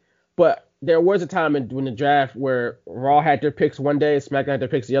day. But there was a time when the draft where Raw had their picks one day, SmackDown had their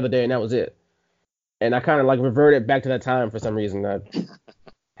picks the other day, and that was it. And I kind of like reverted back to that time for some reason. I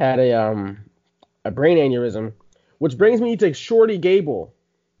had a brain aneurysm, which brings me to Shorty Gable,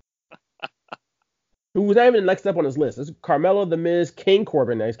 who was not even next up on his list. This is Carmelo, The Miz, King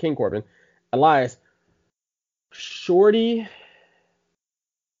Corbin. Nice, King Corbin, Elias, Shorty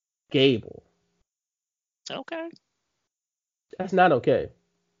Gable. Okay. That's not okay.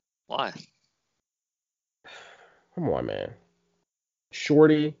 Why? Come on, man.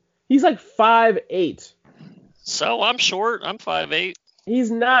 Shorty. He's like 5'8". So I'm short. I'm 5'8". He's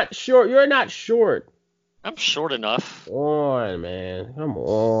not short. You're not short. I'm short enough. Come on, man. Come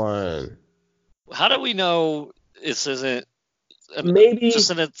on. How do we know this isn't Maybe just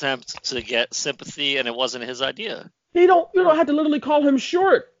an attempt to get sympathy and it wasn't his idea? you don't have to literally call him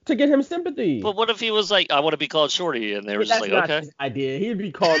short to get him sympathy. But what if he was like, I want to be called Shorty, and they were just That's like, not okay. his idea. He'd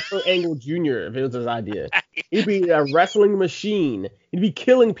be called Kurt Angle Jr. if it was his idea. He'd be a wrestling machine. He'd be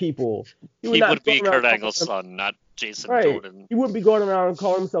killing people. He would be Kurt Angle's son, not Jason Jordan. He wouldn't be going around and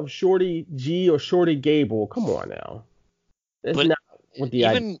calling himself Shorty G or Shorty Gable. Come on now. That's but not what the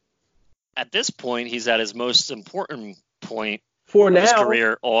even idea. At this point, he's at his most important point For of now, his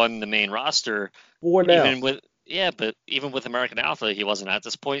career on the main roster. For now. But even with American Alpha, he wasn't at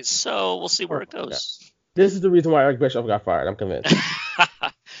this point, so we'll see where it goes. This is the reason why Eric Bischoff got fired. I'm convinced.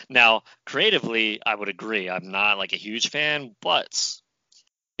 Now, creatively, I would agree. I'm not like a huge fan, but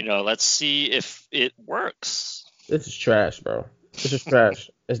let's see if it works. This is trash, bro. This is trash.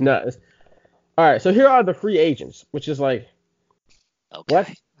 It's not. All right, so here are the free agents, which is like, okay. What?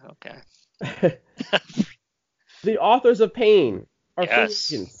 Okay. The authors of pain are Yes.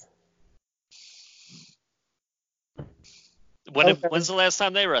 free agents. When's the last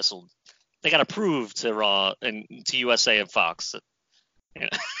time they wrestled? They got approved to Raw and to USA and Fox.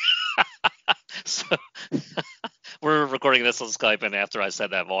 So we're recording this on Skype, and after I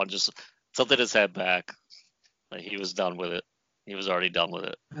said that, Vaughn just tilted his head back. Like he was done with it. He was already done with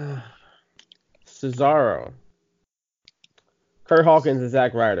it. Cesaro, Kurt Hawkins, and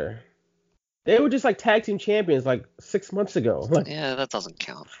Zack Ryder. They were just like tag team champions like 6 months ago. Like, yeah, that doesn't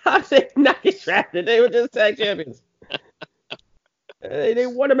count. how did they not get drafted? They were just tag champions. They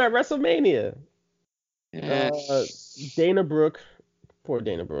won them at WrestleMania. Yeah. Dana Brooke. Poor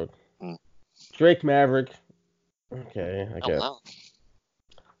Dana Brooke. Hmm. Drake Maverick. Okay, I guess. Wow.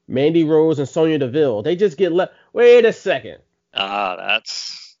 Mandy Rose and Sonya Deville. They just get left. Wait a second.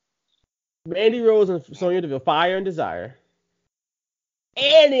 That's... Mandy Rose and Sonya Deville, Fire and Desire.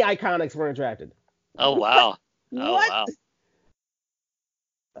 And the Iconics weren't drafted. Oh, wow. What? Oh, wow.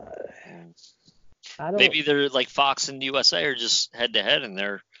 I don't. Maybe they're like Fox and USA are just head to head and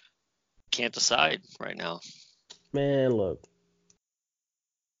they're can't decide right now. Man, look.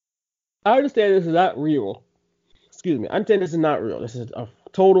 I understand this is not real. Excuse me. I understand this is not real. This is a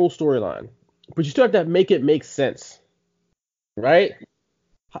total storyline. But you still have to make it make sense. Right?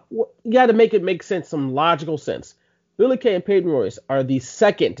 You got to make it make sense, some logical sense. Billie Kay and Peyton Royce are the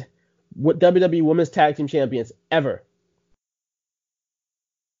second WWE Women's Tag Team Champions ever.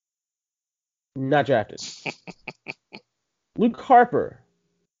 Not drafted. Luke Harper,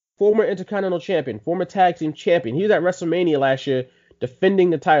 former Intercontinental Champion, former Tag Team Champion. He was at WrestleMania last year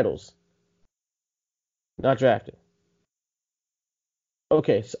defending the titles. Not drafted.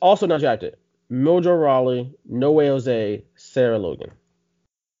 Okay, also not drafted. Mojo Rawley, No Way Jose, Sarah Logan.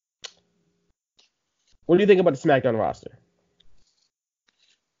 What do you think about the SmackDown roster?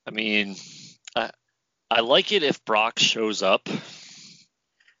 I mean, I like it if Brock shows up,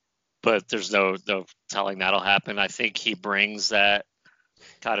 but there's no telling that'll happen. I think he brings that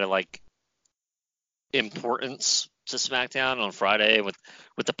kind of like importance to SmackDown on Friday with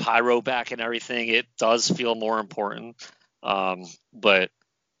the pyro back and everything. It does feel more important. But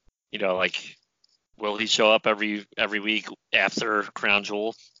like, will he show up every week after Crown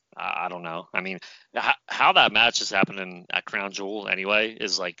Jewel? I don't know. I mean, how that match is happening at Crown Jewel anyway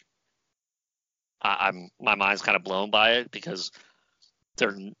is like, my mind's kind of blown by it because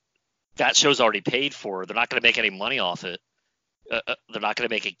that show's already paid for. They're not going to make any money off it. They're not going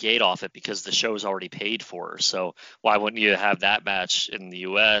to make a gate off it because the show's already paid for. So why wouldn't you have that match in the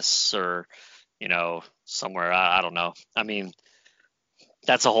U.S. or somewhere? I don't know. I mean,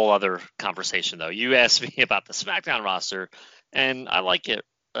 that's a whole other conversation though. You asked me about the SmackDown roster, and I like it.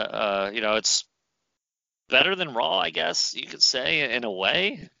 It's better than Raw, I guess you could say in a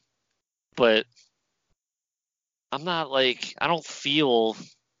way, but I'm not like, I don't feel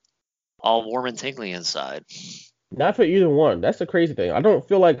all warm and tingly inside. Not for either one. That's the crazy thing. I don't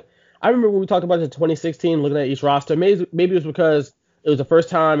feel like, I remember when we talked about it in 2016, looking at each roster, maybe it was because it was the first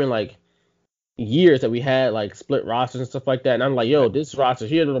time in like years that we had like split rosters and stuff like that. And I'm like, yo, this roster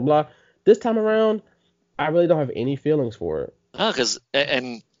here, blah, blah, blah. This time around, I really don't have any feelings for it. Because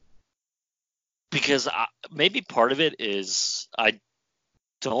maybe part of it is I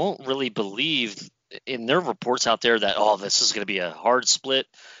don't really believe in their reports out there that, this is going to be a hard split.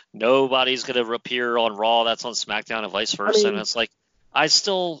 Nobody's going to appear on Raw that's on SmackDown and vice versa. And it's like, I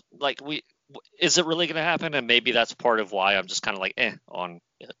still like, is it really going to happen? And maybe that's part of why I'm just kind of like, on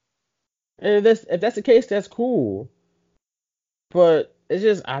it. And if that's the case, that's cool. But it's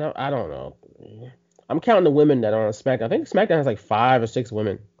just I don't know. I'm counting the women that are on SmackDown. I think SmackDown has like 5 or 6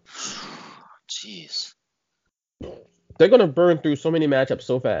 women. Jeez. They're gonna burn through so many matchups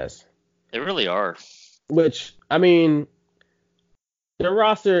so fast. They really are. Which, I mean, their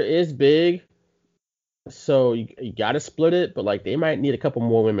roster is big, so you gotta split it. But like, they might need a couple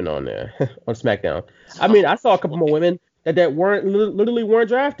more women on there on SmackDown. I mean, I saw a couple more women that weren't literally weren't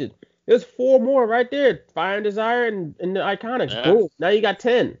drafted. There's 4 more right there. Fire and Desire and the Iconics. Yeah. Boom. Now you got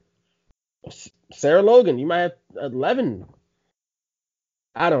 10. Sarah Logan, you might have 11.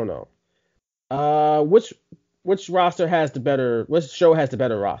 I don't know. Which roster has the better? Which show has the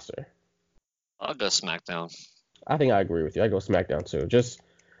better roster? I'll go SmackDown. I think I agree with you. I go SmackDown too.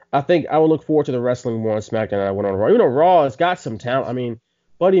 I think I will look forward to the wrestling more on SmackDown than I went on Raw. Even though Raw has got some talent. I mean,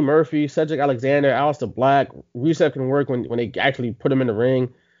 Buddy Murphy, Cedric Alexander, Aleister Black, Rusev can work when they actually put him in the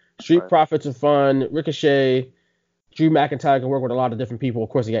ring. Street Profits are fun. Ricochet, Drew McIntyre can work with a lot of different people. Of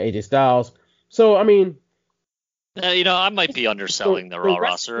course, you got AJ Styles. So, I mean... I might be underselling the Raw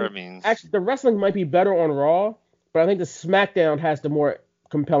roster. I mean... Actually, the wrestling might be better on Raw, but I think the SmackDown has the more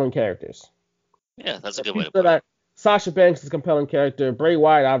compelling characters. Yeah, that's a good way to put it. Sasha Banks is a compelling character. Bray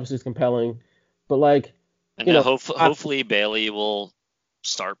Wyatt obviously is compelling. But, like... And hopefully Bayley will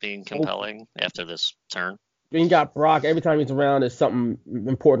start being compelling after this turn. You got Brock. Every time he's around, there's something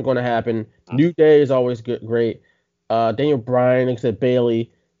important going to happen. New Day is always great. Daniel Bryan, like I said,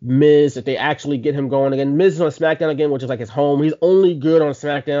 Bayley. Miz, if they actually get him going again. Miz is on SmackDown again, which is like his home. He's only good on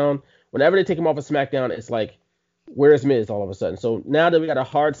SmackDown. Whenever they take him off of SmackDown, it's like, where's Miz all of a sudden? So now that we got a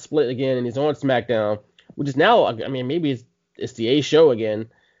hard split again and he's on SmackDown, which is now, I mean, maybe it's the A show again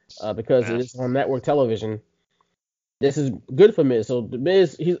because it is on network television. This is good for Miz. So the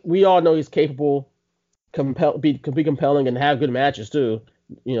Miz, we all know he's capable. Can be compelling and have good matches too,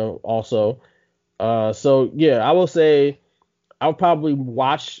 also. So yeah, I will say I'll probably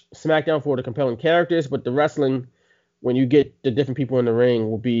watch SmackDown for the compelling characters, but the wrestling, when you get the different people in the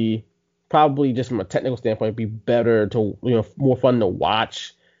ring, will be probably just from a technical standpoint, be better to more fun to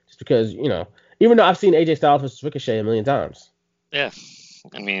watch, just because even though I've seen AJ Styles versus Ricochet a million times. Yeah,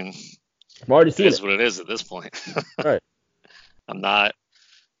 I mean, I've already seen it. It is what it is at this point. Right. I'm not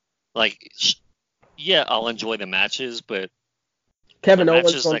like. Yeah, I'll enjoy the matches, but Kevin the Owens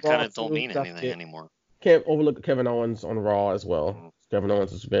matches on that kind Raw of don't too, mean anything anymore. Can't overlook Kevin Owens on Raw as well. Kevin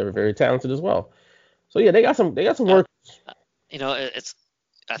Owens is very, very talented as well. So yeah, they got some work.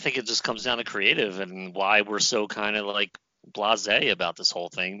 I think it just comes down to creative and why we're so kind of like blasé about this whole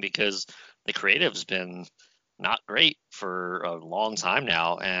thing, because the creative's been not great for a long time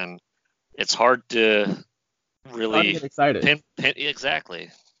now, and it's hard to really get excited. Exactly.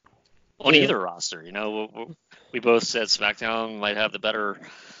 On either roster, we both said SmackDown might have the better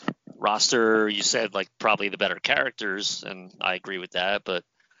roster. You said like probably the better characters, and I agree with that, but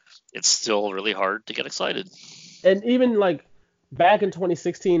it's still really hard to get excited. And even like back in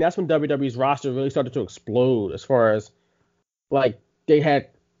 2016, that's when WWE's roster really started to explode as far as like they had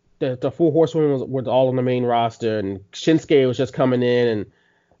the 4 Horsewomen was all on the main roster, and Shinsuke was just coming in,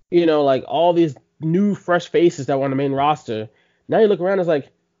 and like all these new fresh faces that were on the main roster. Now you look around, it's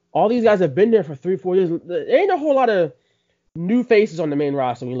like all these guys have been there for 3-4 years. There ain't a whole lot of new faces on the main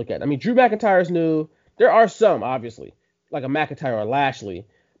roster when you look at it. I mean, Drew McIntyre is new. There are some, obviously, like a McIntyre or Lashley.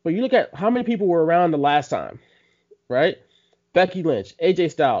 But you look at how many people were around the last time, right? Becky Lynch,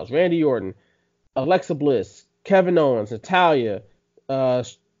 AJ Styles, Randy Orton, Alexa Bliss, Kevin Owens, Natalya,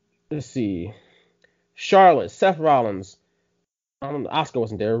 let's see, Charlotte, Seth Rollins, Asuka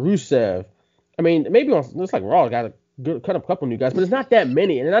wasn't there, Rusev. I mean, maybe it's like Raw got a good cut a couple new guys, but it's not that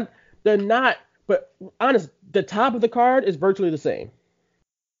many, and they're not. But honest, the top of the card is virtually the same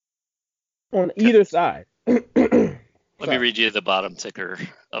on either side. Let me read you the bottom ticker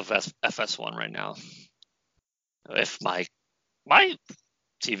of FS1 right now. If my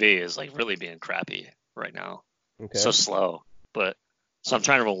TV is like really being crappy right now, so slow. But so I'm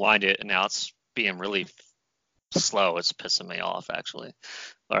trying to rewind it, and now it's being really slow. It's pissing me off, actually.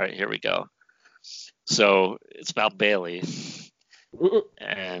 All right, here we go. So it's about Bayley,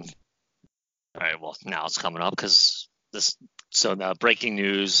 and all right, well now it's coming up because this. So the breaking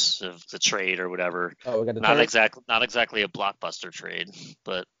news of the trade or whatever. Oh, we got the not exactly a blockbuster trade,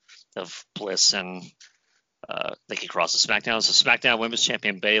 but of Bliss and Nikki Cross to SmackDown. So SmackDown Women's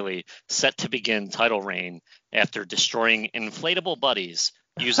Champion Bayley set to begin title reign after destroying inflatable buddies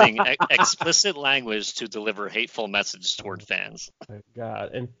using explicit language to deliver hateful message toward fans. Oh my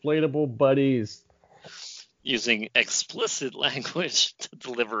God, inflatable buddies. Using explicit language to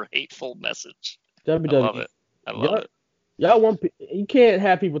deliver hateful message. WWE. I love it. You can't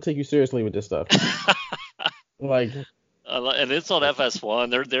have people take you seriously with this stuff. Like, and it's on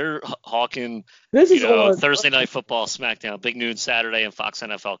FS1. They're hawking, this is on Thursday Night Football, SmackDown, Big Noon Saturday, and Fox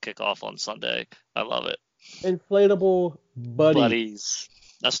NFL kickoff on Sunday. I love it. Inflatable buddies.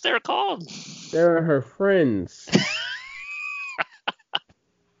 That's what they're called. They're her friends.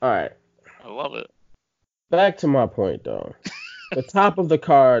 All right. I love it. Back to my point, though. The top of the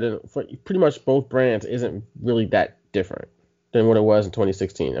card for pretty much both brands isn't really that different than what it was in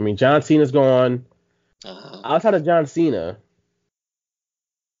 2016. I mean, John Cena's gone. Outside of John Cena,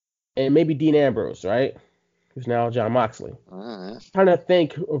 and maybe Dean Ambrose, right? Who's now John Moxley. Trying to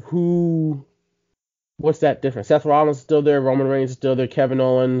think of what's that difference? Seth Rollins is still there, Roman Reigns is still there, Kevin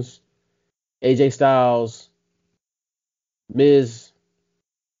Owens, AJ Styles, Miz,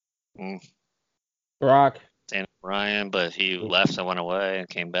 Brock. Daniel Bryan, but he left and went away and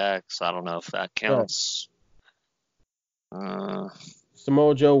came back, so I don't know if that counts.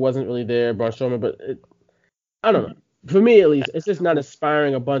 Samoa Joe wasn't really there, Braun Strowman, but I don't know. For me, at least, it's just not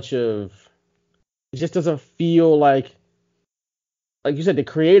inspiring a bunch of. It just doesn't feel like you said, the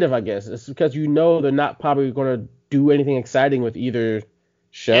creative. I guess it's because they're not probably going to do anything exciting with either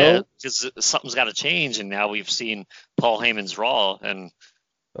show. Yeah, because something's got to change, and now we've seen Paul Heyman's Raw, and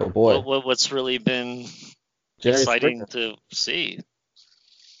oh boy, what's really been Jerry exciting Springer. to see?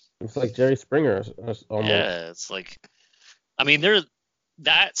 It's like Jerry Springer almost. Yeah, it's like, I mean,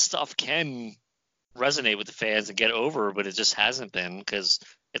 that stuff can resonate with the fans and get over, but it just hasn't been because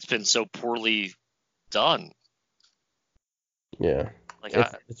it's been so poorly done. Yeah, like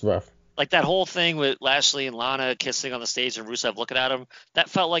it's rough. Like that whole thing with Lashley and Lana kissing on the stage and Rusev looking at him, that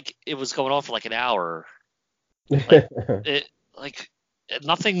felt like it was going on for like an hour.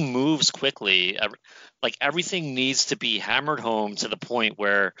 Nothing moves quickly. Like everything needs to be hammered home to the point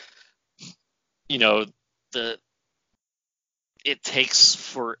where, it takes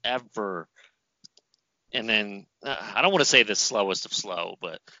forever. And then I don't want to say the slowest of slow,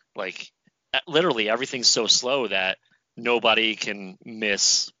 but like literally everything's so slow that nobody can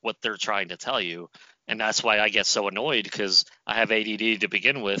miss what they're trying to tell you. And that's why I get so annoyed, because I have ADD to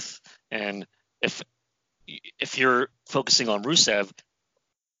begin with. And if you're focusing on Rusev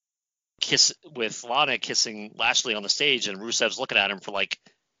with Lana kissing Lashley on the stage and Rusev's looking at him for like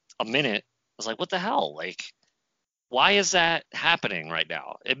a minute, I was like, what the hell? Like, why is that happening right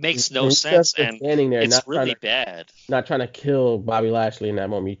now? It makes no sense, and there, it's really bad. Not trying to kill Bobby Lashley in that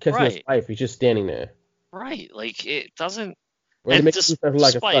moment. He's kissing his wife. He's just standing there. Right. Like, it doesn't. And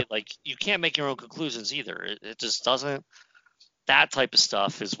despite, you can't make your own conclusions either. It just doesn't. That type of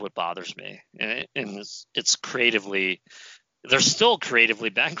stuff is what bothers me. And it's creatively. They're still creatively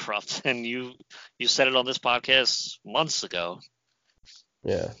bankrupt. And you said it on this podcast months ago.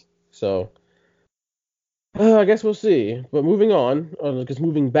 Yeah. So. I guess we'll see. But moving on, because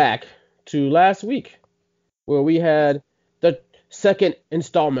moving back to last week, where we had the second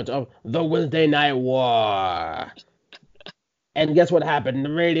installment of the Wednesday Night War. And guess what happened?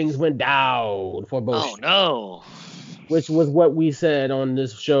 The ratings went down for both. Oh, no. Which was what we said on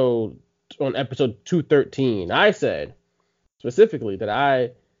this show on episode 213. I said specifically that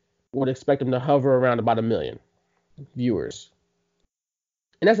I would expect them to hover around about 1 million viewers.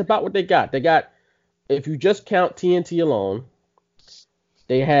 And that's about what they got. They got, if you just count TNT alone,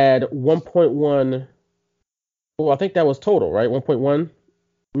 they had 1.1. Well, I think that was total, right? 1.1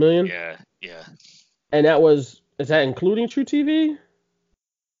 million? Yeah. And is that including True TV?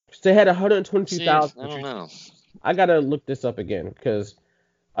 They had 122,000. I don't know. I got to look this up again because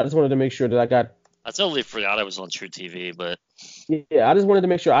I just wanted to make sure that I got. I totally forgot I was on True TV, but. Yeah, I just wanted to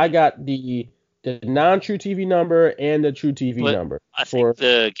make sure I got the non-True TV number and the True TV number. I think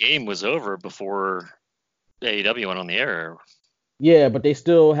the game was over before AEW went on the air. Yeah, but they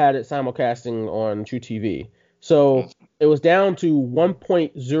still had it simulcasting on True TV. So it was down to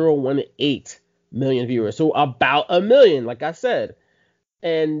 1.018 million viewers. So about 1 million, like I said.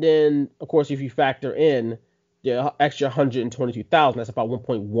 And then, of course, if you factor in the extra 122,000, that's about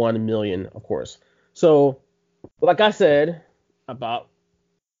 1.1 million, of course. So, like I said, about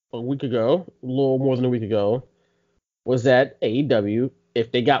a week ago, a little more than a week ago, was that AEW,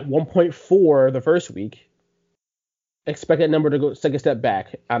 if they got 1.4 the first week, expect that number to go take a step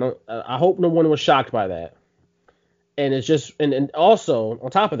back. I hope no one was shocked by that. And it's just, and also on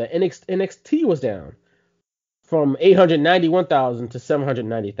top of that, NXT was down from 891,000 to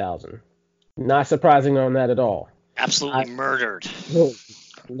 790,000. Not surprising on that at all. Absolutely murdered.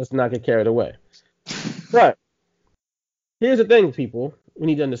 Let's not get carried away. But here's the thing, people, we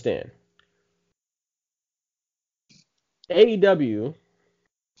need to understand. AEW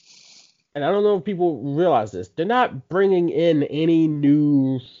and I don't know if people realize this, they're not bringing in any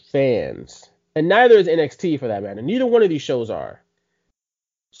new fans. And neither is NXT for that matter. Neither one of these shows are.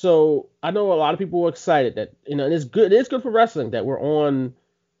 So I know a lot of people are excited that, and it's good. It is good for wrestling that we're on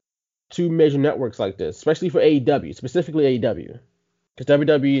two major networks like this, especially for AEW, specifically AEW. Because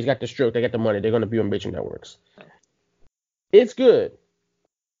WWE's got the stroke, they got the money, they're going to be on major networks. It's good,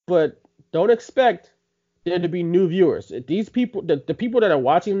 but don't expect there to be new viewers. These people, the people that are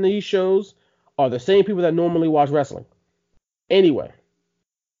watching these shows are the same people that normally watch wrestling. Anyway.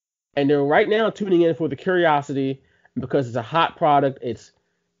 And they're right now tuning in for the curiosity because it's a hot product. It's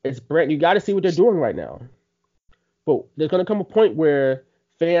brand. You got to see what they're doing right now. But there's going to come a point where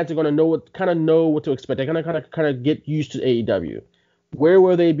fans are going to know what to expect. They're going to kind of get used to AEW. Where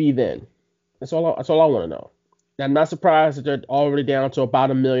will they be then? That's all I want to know. Now, I'm not surprised that they're already down to about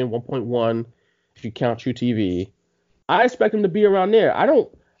 1 million, 1.1 if you count True TV. I expect them to be around there. I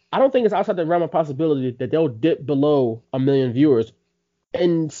don't think it's outside the realm of possibility that they'll dip below 1 million viewers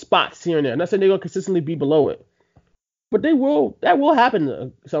in spots here and there. I'm not saying they're going to consistently be below it, but they will. That will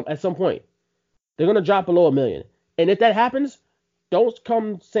happen at some point. They're going to drop below 1 million, and if that happens, don't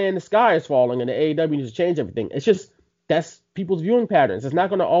come saying the sky is falling and the AEW needs to change everything. It's just that's people's viewing patterns. It's not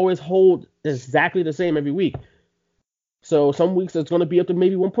going to always hold exactly the same every week. So some weeks it's going to be up to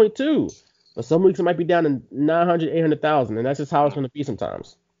maybe 1.2, but some weeks it might be down to 900, 800,000, and that's just how it's going to be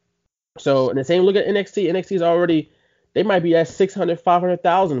sometimes. So, and the same look at NXT. NXT is already, they might be at 600,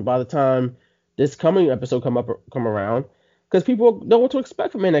 500,000 by the time this coming episode come around, because people know what to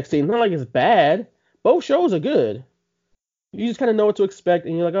expect from NXT. It's not like it's bad. Both shows are good. You just kind of know what to expect,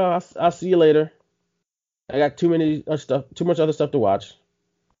 and you're like, oh, I'll see you later. I got too much other stuff to watch.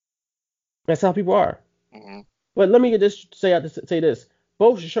 That's how people are. Mm-hmm. But let me say this: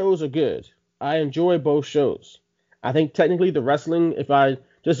 both shows are good. I enjoy both shows. I think technically the wrestling, if I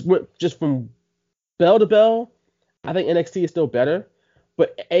just went from bell to bell, I think NXT is still better.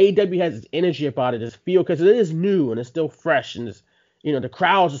 But AEW has this energy about it, this feel, because it is new and it's still fresh, and it's, the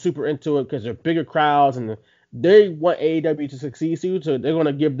crowds are super into it because they're bigger crowds and they want AEW to succeed too. So they're going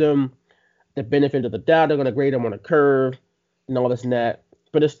to give them the benefit of the doubt. They're going to grade them on a curve and all this and that.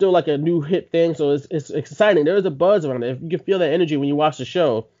 But it's still like a new hit thing, so it's exciting. There is a buzz around it. You can feel that energy when you watch the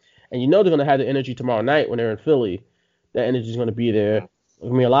show, and they're going to have the energy tomorrow night when they're in Philly. That energy is going to be there. There's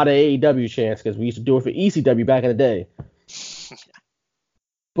going to be a lot of AEW chants because we used to do it for ECW back in the day.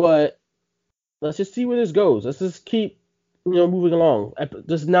 But let's just see where this goes. Let's just keep moving along.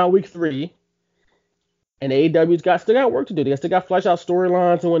 This is now week 3, and AEW's still got work to do. They still got flesh out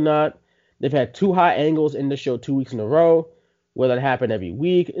storylines and whatnot. They've had 2 high angles in the show 2 weeks in a row. Whether it happen every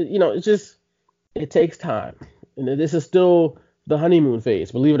week, it takes time. And this is still the honeymoon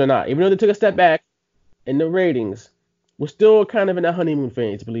phase, believe it or not. Even though they took a step back in the ratings, we're still kind of in that honeymoon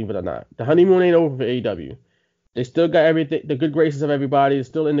phase, believe it or not. The honeymoon ain't over for AEW. They still got everything, the good graces of everybody. They're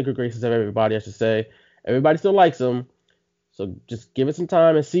still in the good graces of everybody, I should say. Everybody still likes them. So just give it some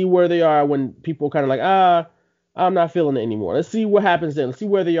time and see where they are when people kind of like, I'm not feeling it anymore. Let's see what happens then. Let's see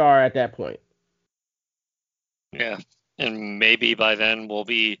where they are at that point. Yeah. And maybe by then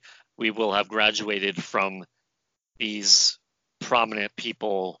we will have graduated from these prominent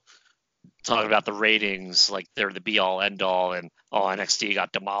people talking about the ratings like they're the be-all, end-all, and NXT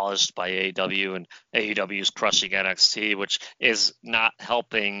got demolished by AEW, and AEW is crushing NXT, which is not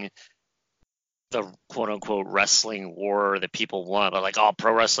helping the quote-unquote wrestling war that people want. But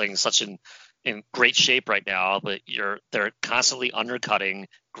pro wrestling is such in great shape right now, but they're constantly undercutting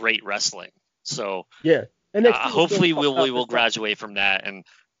great wrestling. So yeah. Hopefully we will graduate from that, and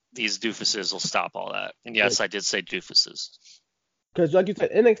these doofuses will stop all that. And yes, I did say doofuses. Because like you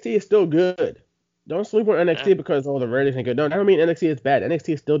said, NXT is still good. Don't sleep on NXT because the ratings ain't good. No, I don't mean NXT is bad.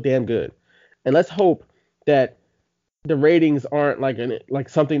 NXT is still damn good. And let's hope that the ratings aren't like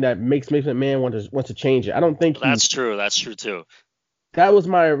something that makes McMahon wants to change it. I don't think that's true. That's true too. That was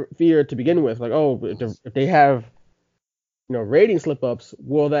my fear to begin with. If they have rating slip ups,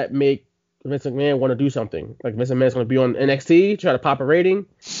 will that make Vince McMahon want to do something? Like Vince McMahon's going to be on NXT, try to pop a rating,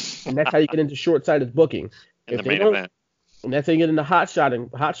 and that's how you get into short-sighted booking. If they don't, and that's how you get into hot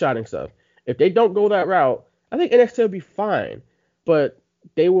shotting stuff. If they don't go that route, I think NXT will be fine, but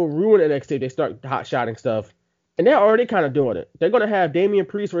they will ruin NXT if they start hot shotting stuff, and they're already kind of doing it. They're going to have Damian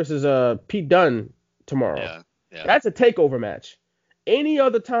Priest versus Pete Dunne tomorrow. Yeah. That's a takeover match. Any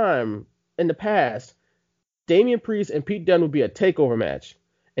other time in the past, Damian Priest and Pete Dunne would be a takeover match.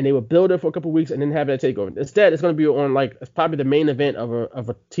 And they would build it for a couple weeks and then have it a takeover. Instead, it's going to be on it's probably the main event of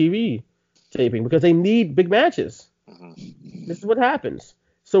a TV taping because they need big matches. Mm-hmm. This is what happens.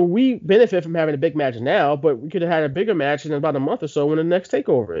 So we benefit from having a big match now, but we could have had a bigger match in about a month or so when the next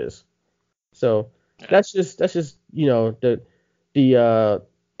takeover is. So that's just the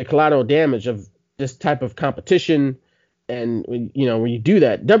collateral damage of this type of competition. And when you do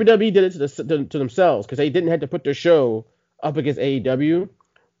that, WWE did it to themselves because they didn't have to put their show up against AEW,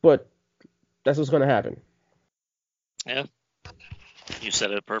 but that's what's going to happen. Yeah, you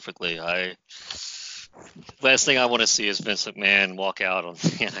said it perfectly. Last thing I want to see is Vince McMahon walk out on the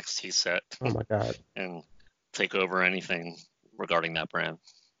NXT set. Oh my God. And take over anything regarding that brand.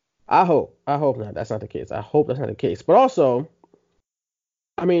 I hope not. That's not the case. I hope that's not the case. But also,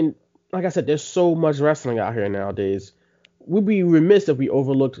 I mean, like I said, there's so much wrestling out here nowadays. We'd be remiss if we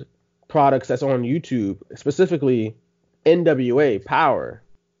overlooked products that's on YouTube, specifically NWA Power.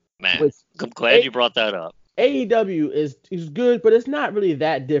 Man, I'm glad you brought that up. AEW is good, but it's not really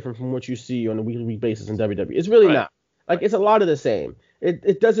that different from what you see on a weekly basis in WWE. It's really not. Like, it's a lot of the same.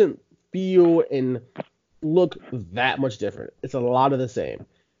 It doesn't feel and look that much different. It's a lot of the same.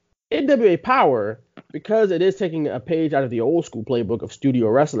 NWA Power, because it is taking a page out of the old school playbook of studio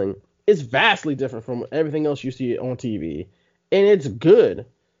wrestling, is vastly different from everything else you see on TV. And it's good.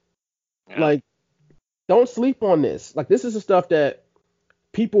 Yeah. Like, don't sleep on this. Like, this is the stuff that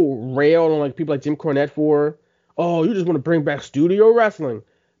people rail on, like people like Jim Cornette for. Oh, you just want to bring back studio wrestling.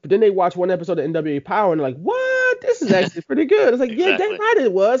 But then they watch one episode of NWA Power and they're like, what? This is actually pretty good. It's like, yeah, that's right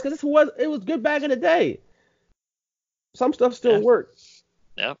it was, because it was good back in the day. Some stuff still works.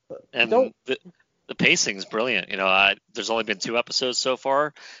 Yeah. And the pacing's brilliant. There's only been 2 episodes so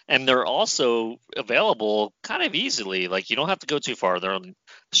far, and they're also available kind of easily. Like, you don't have to go too far. They're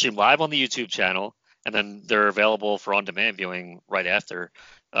streamed live on the YouTube channel, and then they're available for on-demand viewing right after.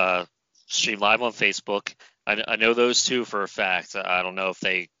 Stream live on Facebook. I know those 2 for a fact. I don't know if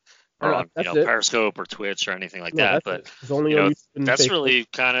they are on Periscope or Twitch or anything like that, but that's really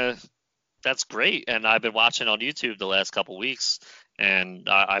that's great. And I've been watching on YouTube the last couple weeks, and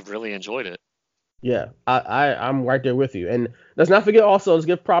I've really enjoyed it. Yeah, I'm right there with you. And let's not forget also, let's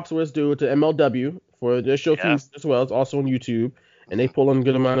give props where it's due to MLW for their show as well. It's also on YouTube, and they pull in a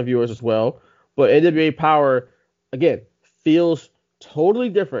good amount of viewers as well. But NWA Power, again, feels totally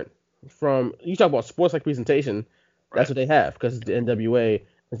different from, you talk about sports like presentation, that's what they have, because the NWA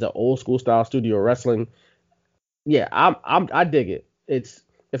is the old school style studio wrestling. Yeah, I dig it. It's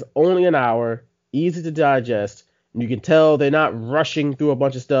only an hour, easy to digest, and you can tell they're not rushing through a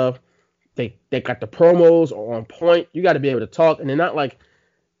bunch of stuff. They got the promos on point. You got to be able to talk, and they're not like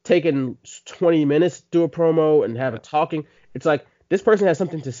taking 20 minutes to do a promo and have it talking. It's like, this person has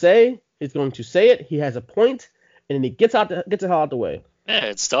something to say. He's going to say it. He has a point, and then he gets the hell out the way. Yeah,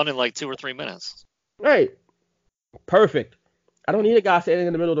 it's done in like 2 or 3 minutes. Right. Perfect. I don't need a guy standing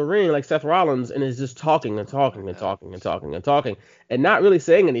in the middle of the ring like Seth Rollins and is just talking and talking and talking and talking and talking and not really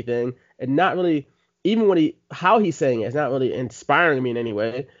saying anything, and not really, even how he's saying it, it's not really inspiring me in any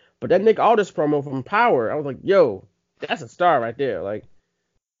way. But that Nick Aldis promo from Power, I was like, yo, that's a star right there. Like,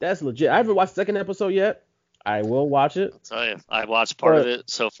 that's legit. I haven't watched the 2nd episode yet. I will watch it. I'll tell you, I watched part of it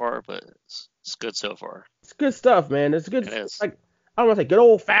so far, but it's good so far. It's good stuff, man. It's good. It is. Like, I don't want to say good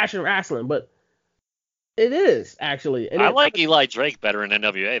old fashioned wrestling, but it is actually. And I like Eli Drake better in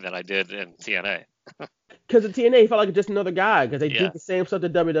NWA than I did in TNA. Because in TNA, he felt like just another guy because they did the same stuff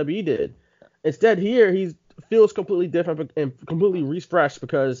that WWE did. Instead, here he feels completely different and completely refreshed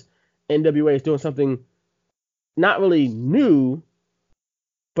because NWA is doing something not really new,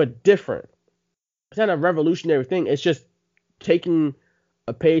 but different. It's not a revolutionary thing. It's just taking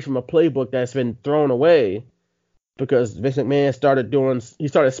a page from a playbook that's been thrown away because Vince McMahon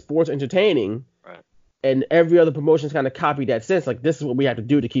started sports entertaining, and every other promotion's kind of copied that sense. Like, this is what we have to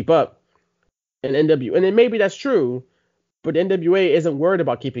do to keep up. And then maybe that's true, but NWA isn't worried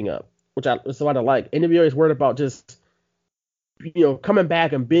about keeping up, which is what I like. NWA is worried about just, coming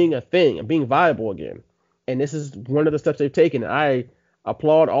back and being a thing and being viable again. And this is one of the steps they've taken. I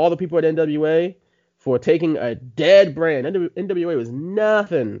applaud all the people at NWA for taking a dead brand. NWA was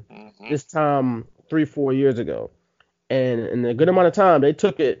nothing this time 3-4 years ago. And in a good amount of time, they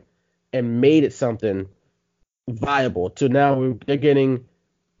took it and made it something viable. To now they're getting,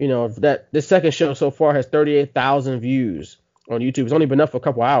 that this 2nd show so far has 38,000 views on YouTube. It's only been up for a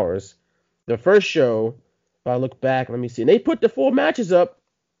couple hours. The first show, if I look back, let me see. And they put the full matches up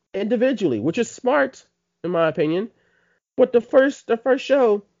individually, which is smart, in my opinion. But the first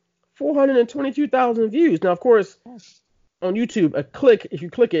show, 422,000 views. Now, of course, on YouTube, if you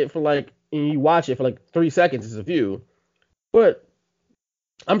click it and you watch it for 3 seconds, is a view. But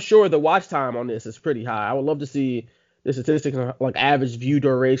I'm sure the watch time on this is pretty high. I would love to see the statistics on like average view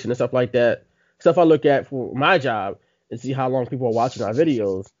duration and stuff like that. Stuff I look at for my job and see how long people are watching our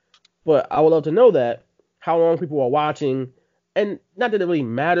videos. But I would love to know how long people are watching, and not that it really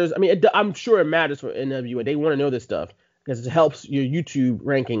matters. I mean, I'm sure it matters for NWA. They want to know this stuff because it helps your YouTube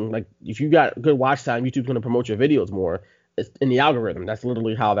ranking. Like, if you got good watch time, YouTube's going to promote your videos more. It's in the algorithm. That's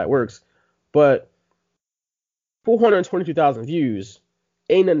literally how that works. But 422,000 views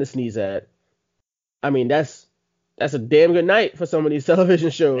ain't nothing to sneeze at. I mean, that's a damn good night for some of these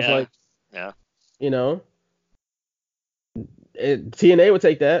television shows. Yeah. Like, yeah. You know, TNA would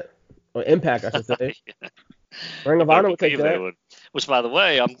take that, or Impact, I should say. Yeah. Ring of Honor would take that. Would. Which, by the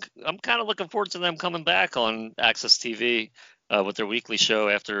way, I'm kind of looking forward to them coming back on Access TV with their weekly show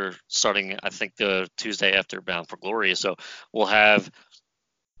after starting, I think, the Tuesday after Bound for Glory. So we'll have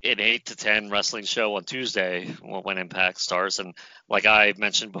an 8 to 10 wrestling show on Tuesday when Impact starts. And like I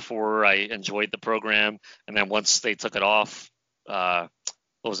mentioned before, I enjoyed the program. And then once they took it off, what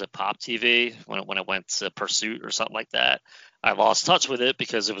was it, Pop TV, when it went to Pursuit or something like that, I lost touch with it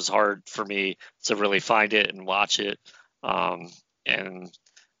because it was hard for me to really find it and watch it. And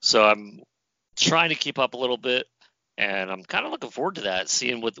so I'm trying to keep up a little bit, and I'm kind of looking forward to that,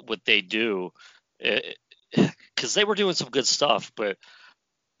 seeing what they do, because they were doing some good stuff. But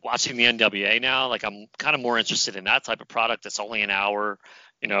watching the NWA now, like, I'm kind of more interested in that type of product. It's only an hour,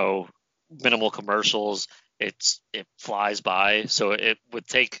 minimal commercials. It flies by, so it would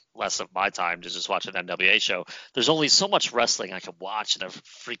take less of my time to just watch an NWA show. There's only so much wrestling I could watch in a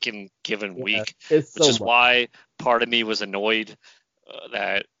freaking given week, which is why part of me was annoyed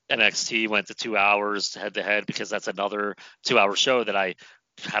that NXT went to 2 hours head to head, because that's another 2-hour show that I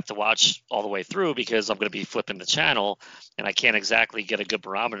have to watch all the way through, because I'm going to be flipping the channel, and I can't exactly get a good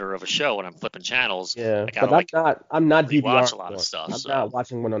barometer of a show when I'm flipping channels. Yeah, but I'm not DVR. Watch a lot of stuff. Not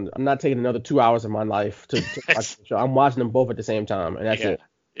watching one. I'm not taking another 2 hours of my life to watch the show. I'm watching them both at the same time, and that's it.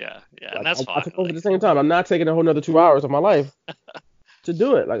 Yeah, like, and that's I'm fine. watching both at the same time. I'm not taking a whole another 2 hours of my life to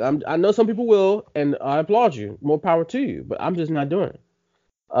do it. Like, I know some people will, and I applaud you. More power to you, but I'm just not doing it.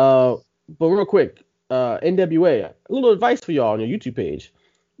 But real quick, NWA, a little advice for y'all on your YouTube page.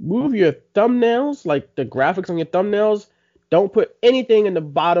 Move your thumbnails, like the graphics on your thumbnails. Don't put anything in the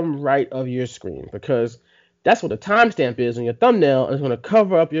bottom right of your screen, because that's what the timestamp is on your thumbnail, and it's going to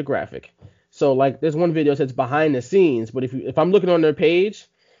cover up your graphic. So, like, there's one video that says behind the scenes, but if I'm looking on their page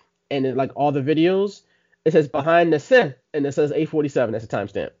and it, like, all the videos, it says behind the scene, and it says 8:47. That's a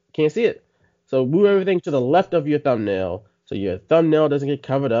timestamp. Can't see it. So move everything to the left of your thumbnail, so your thumbnail doesn't get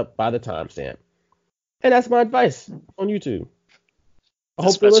covered up by the timestamp. And that's my advice on YouTube.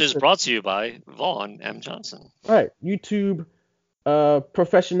 This message is brought to you by Vaughn M. Johnson. All right, YouTube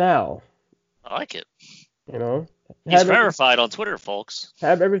professional. I like it. He's verified on Twitter, folks.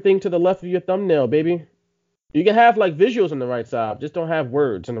 Have everything to the left of your thumbnail, baby. You can have, like, visuals on the right side, just don't have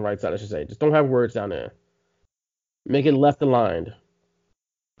words on the right side, I should say. Just don't have words down there. Make it left aligned.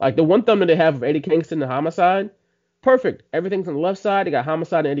 Like the one thumbnail they have of Eddie Kingston and Homicide, perfect. Everything's on the left side. They got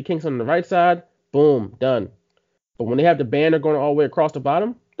Homicide and Eddie Kingston on the right side. Boom, done. But when they have the banner going all the way across the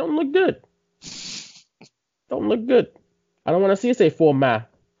bottom, don't look good. Don't look good. I don't want to see it say full match.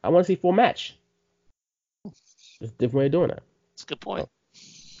 I want to see full match. It's a different way of doing that. That's a good point.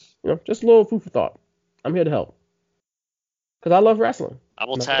 So, just a little food for thought. I'm here to help. Because I love wrestling. I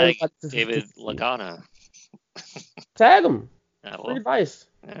will tag David Lagana. Tag him. Yeah, Free advice.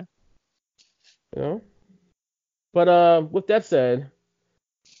 Yeah. But with that said,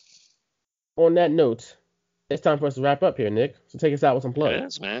 on that note, it's time for us to wrap up here, Nick. So take us out with some plugs. It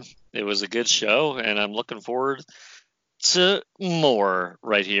is, man. It was a good show, and I'm looking forward to more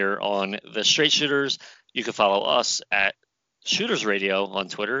right here on The Straight Shooters. You can follow us at Shooters Radio on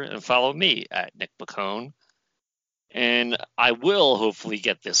Twitter, and follow me at Nick Bacone. And I will hopefully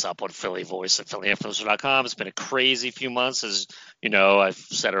get this up on Philly Voice and PhillyInfluencer.com. It's been a crazy few months, as you know, I've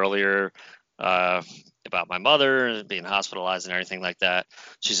said earlier about my mother being hospitalized and everything like that.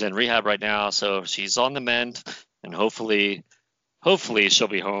 She's in rehab right now, so she's on the mend, and hopefully she'll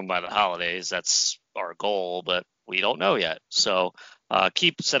be home by the holidays. That's our goal, but we don't know yet. So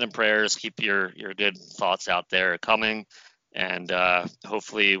keep sending prayers, keep your good thoughts out there coming, and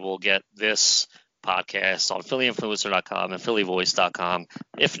hopefully we'll get this podcast on PhillyInfluencer.com and PhillyVoice.com.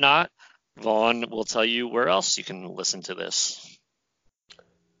 If not, Vaughn will tell you where else you can listen to this.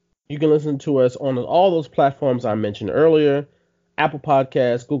 You can listen to us on all those platforms I mentioned earlier: Apple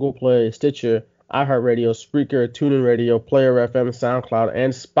Podcasts, Google Play, Stitcher, iHeartRadio, Spreaker, TuneIn Radio, Player FM, SoundCloud,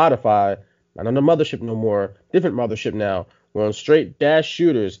 and Spotify. Not on the mothership no more. Different mothership now. We're on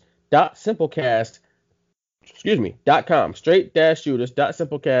straight-shooters.simplecast.com.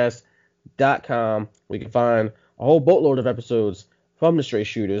 Straight-shooters.simplecast.com. We can find a whole boatload of episodes from the Straight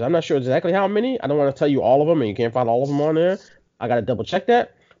Shooters. I'm not sure exactly how many. I don't want to tell you all of them, and you can't find all of them on there. I got to double check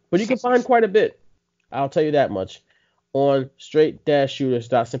that. But you can find quite a bit. I'll tell you that much. on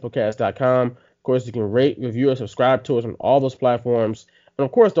straight-shooters.simplecast.com. Of course, you can rate, review, and subscribe to us on all those platforms. And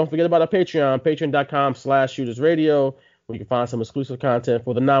of course, don't forget about our Patreon, patreon.com/shootersradio, where you can find some exclusive content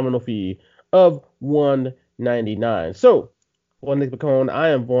for the nominal fee of $1.99. So, for Nick Picone, I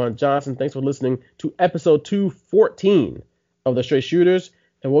am Vaughn Johnson. Thanks for listening to episode 214 of The Straight Shooters,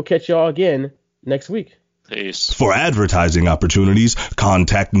 and we'll catch y'all again next week. Peace. For advertising opportunities,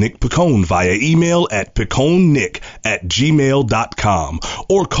 contact Nick Picone via email at piconenick@gmail.com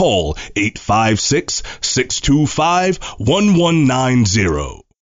or call 856-625-1190.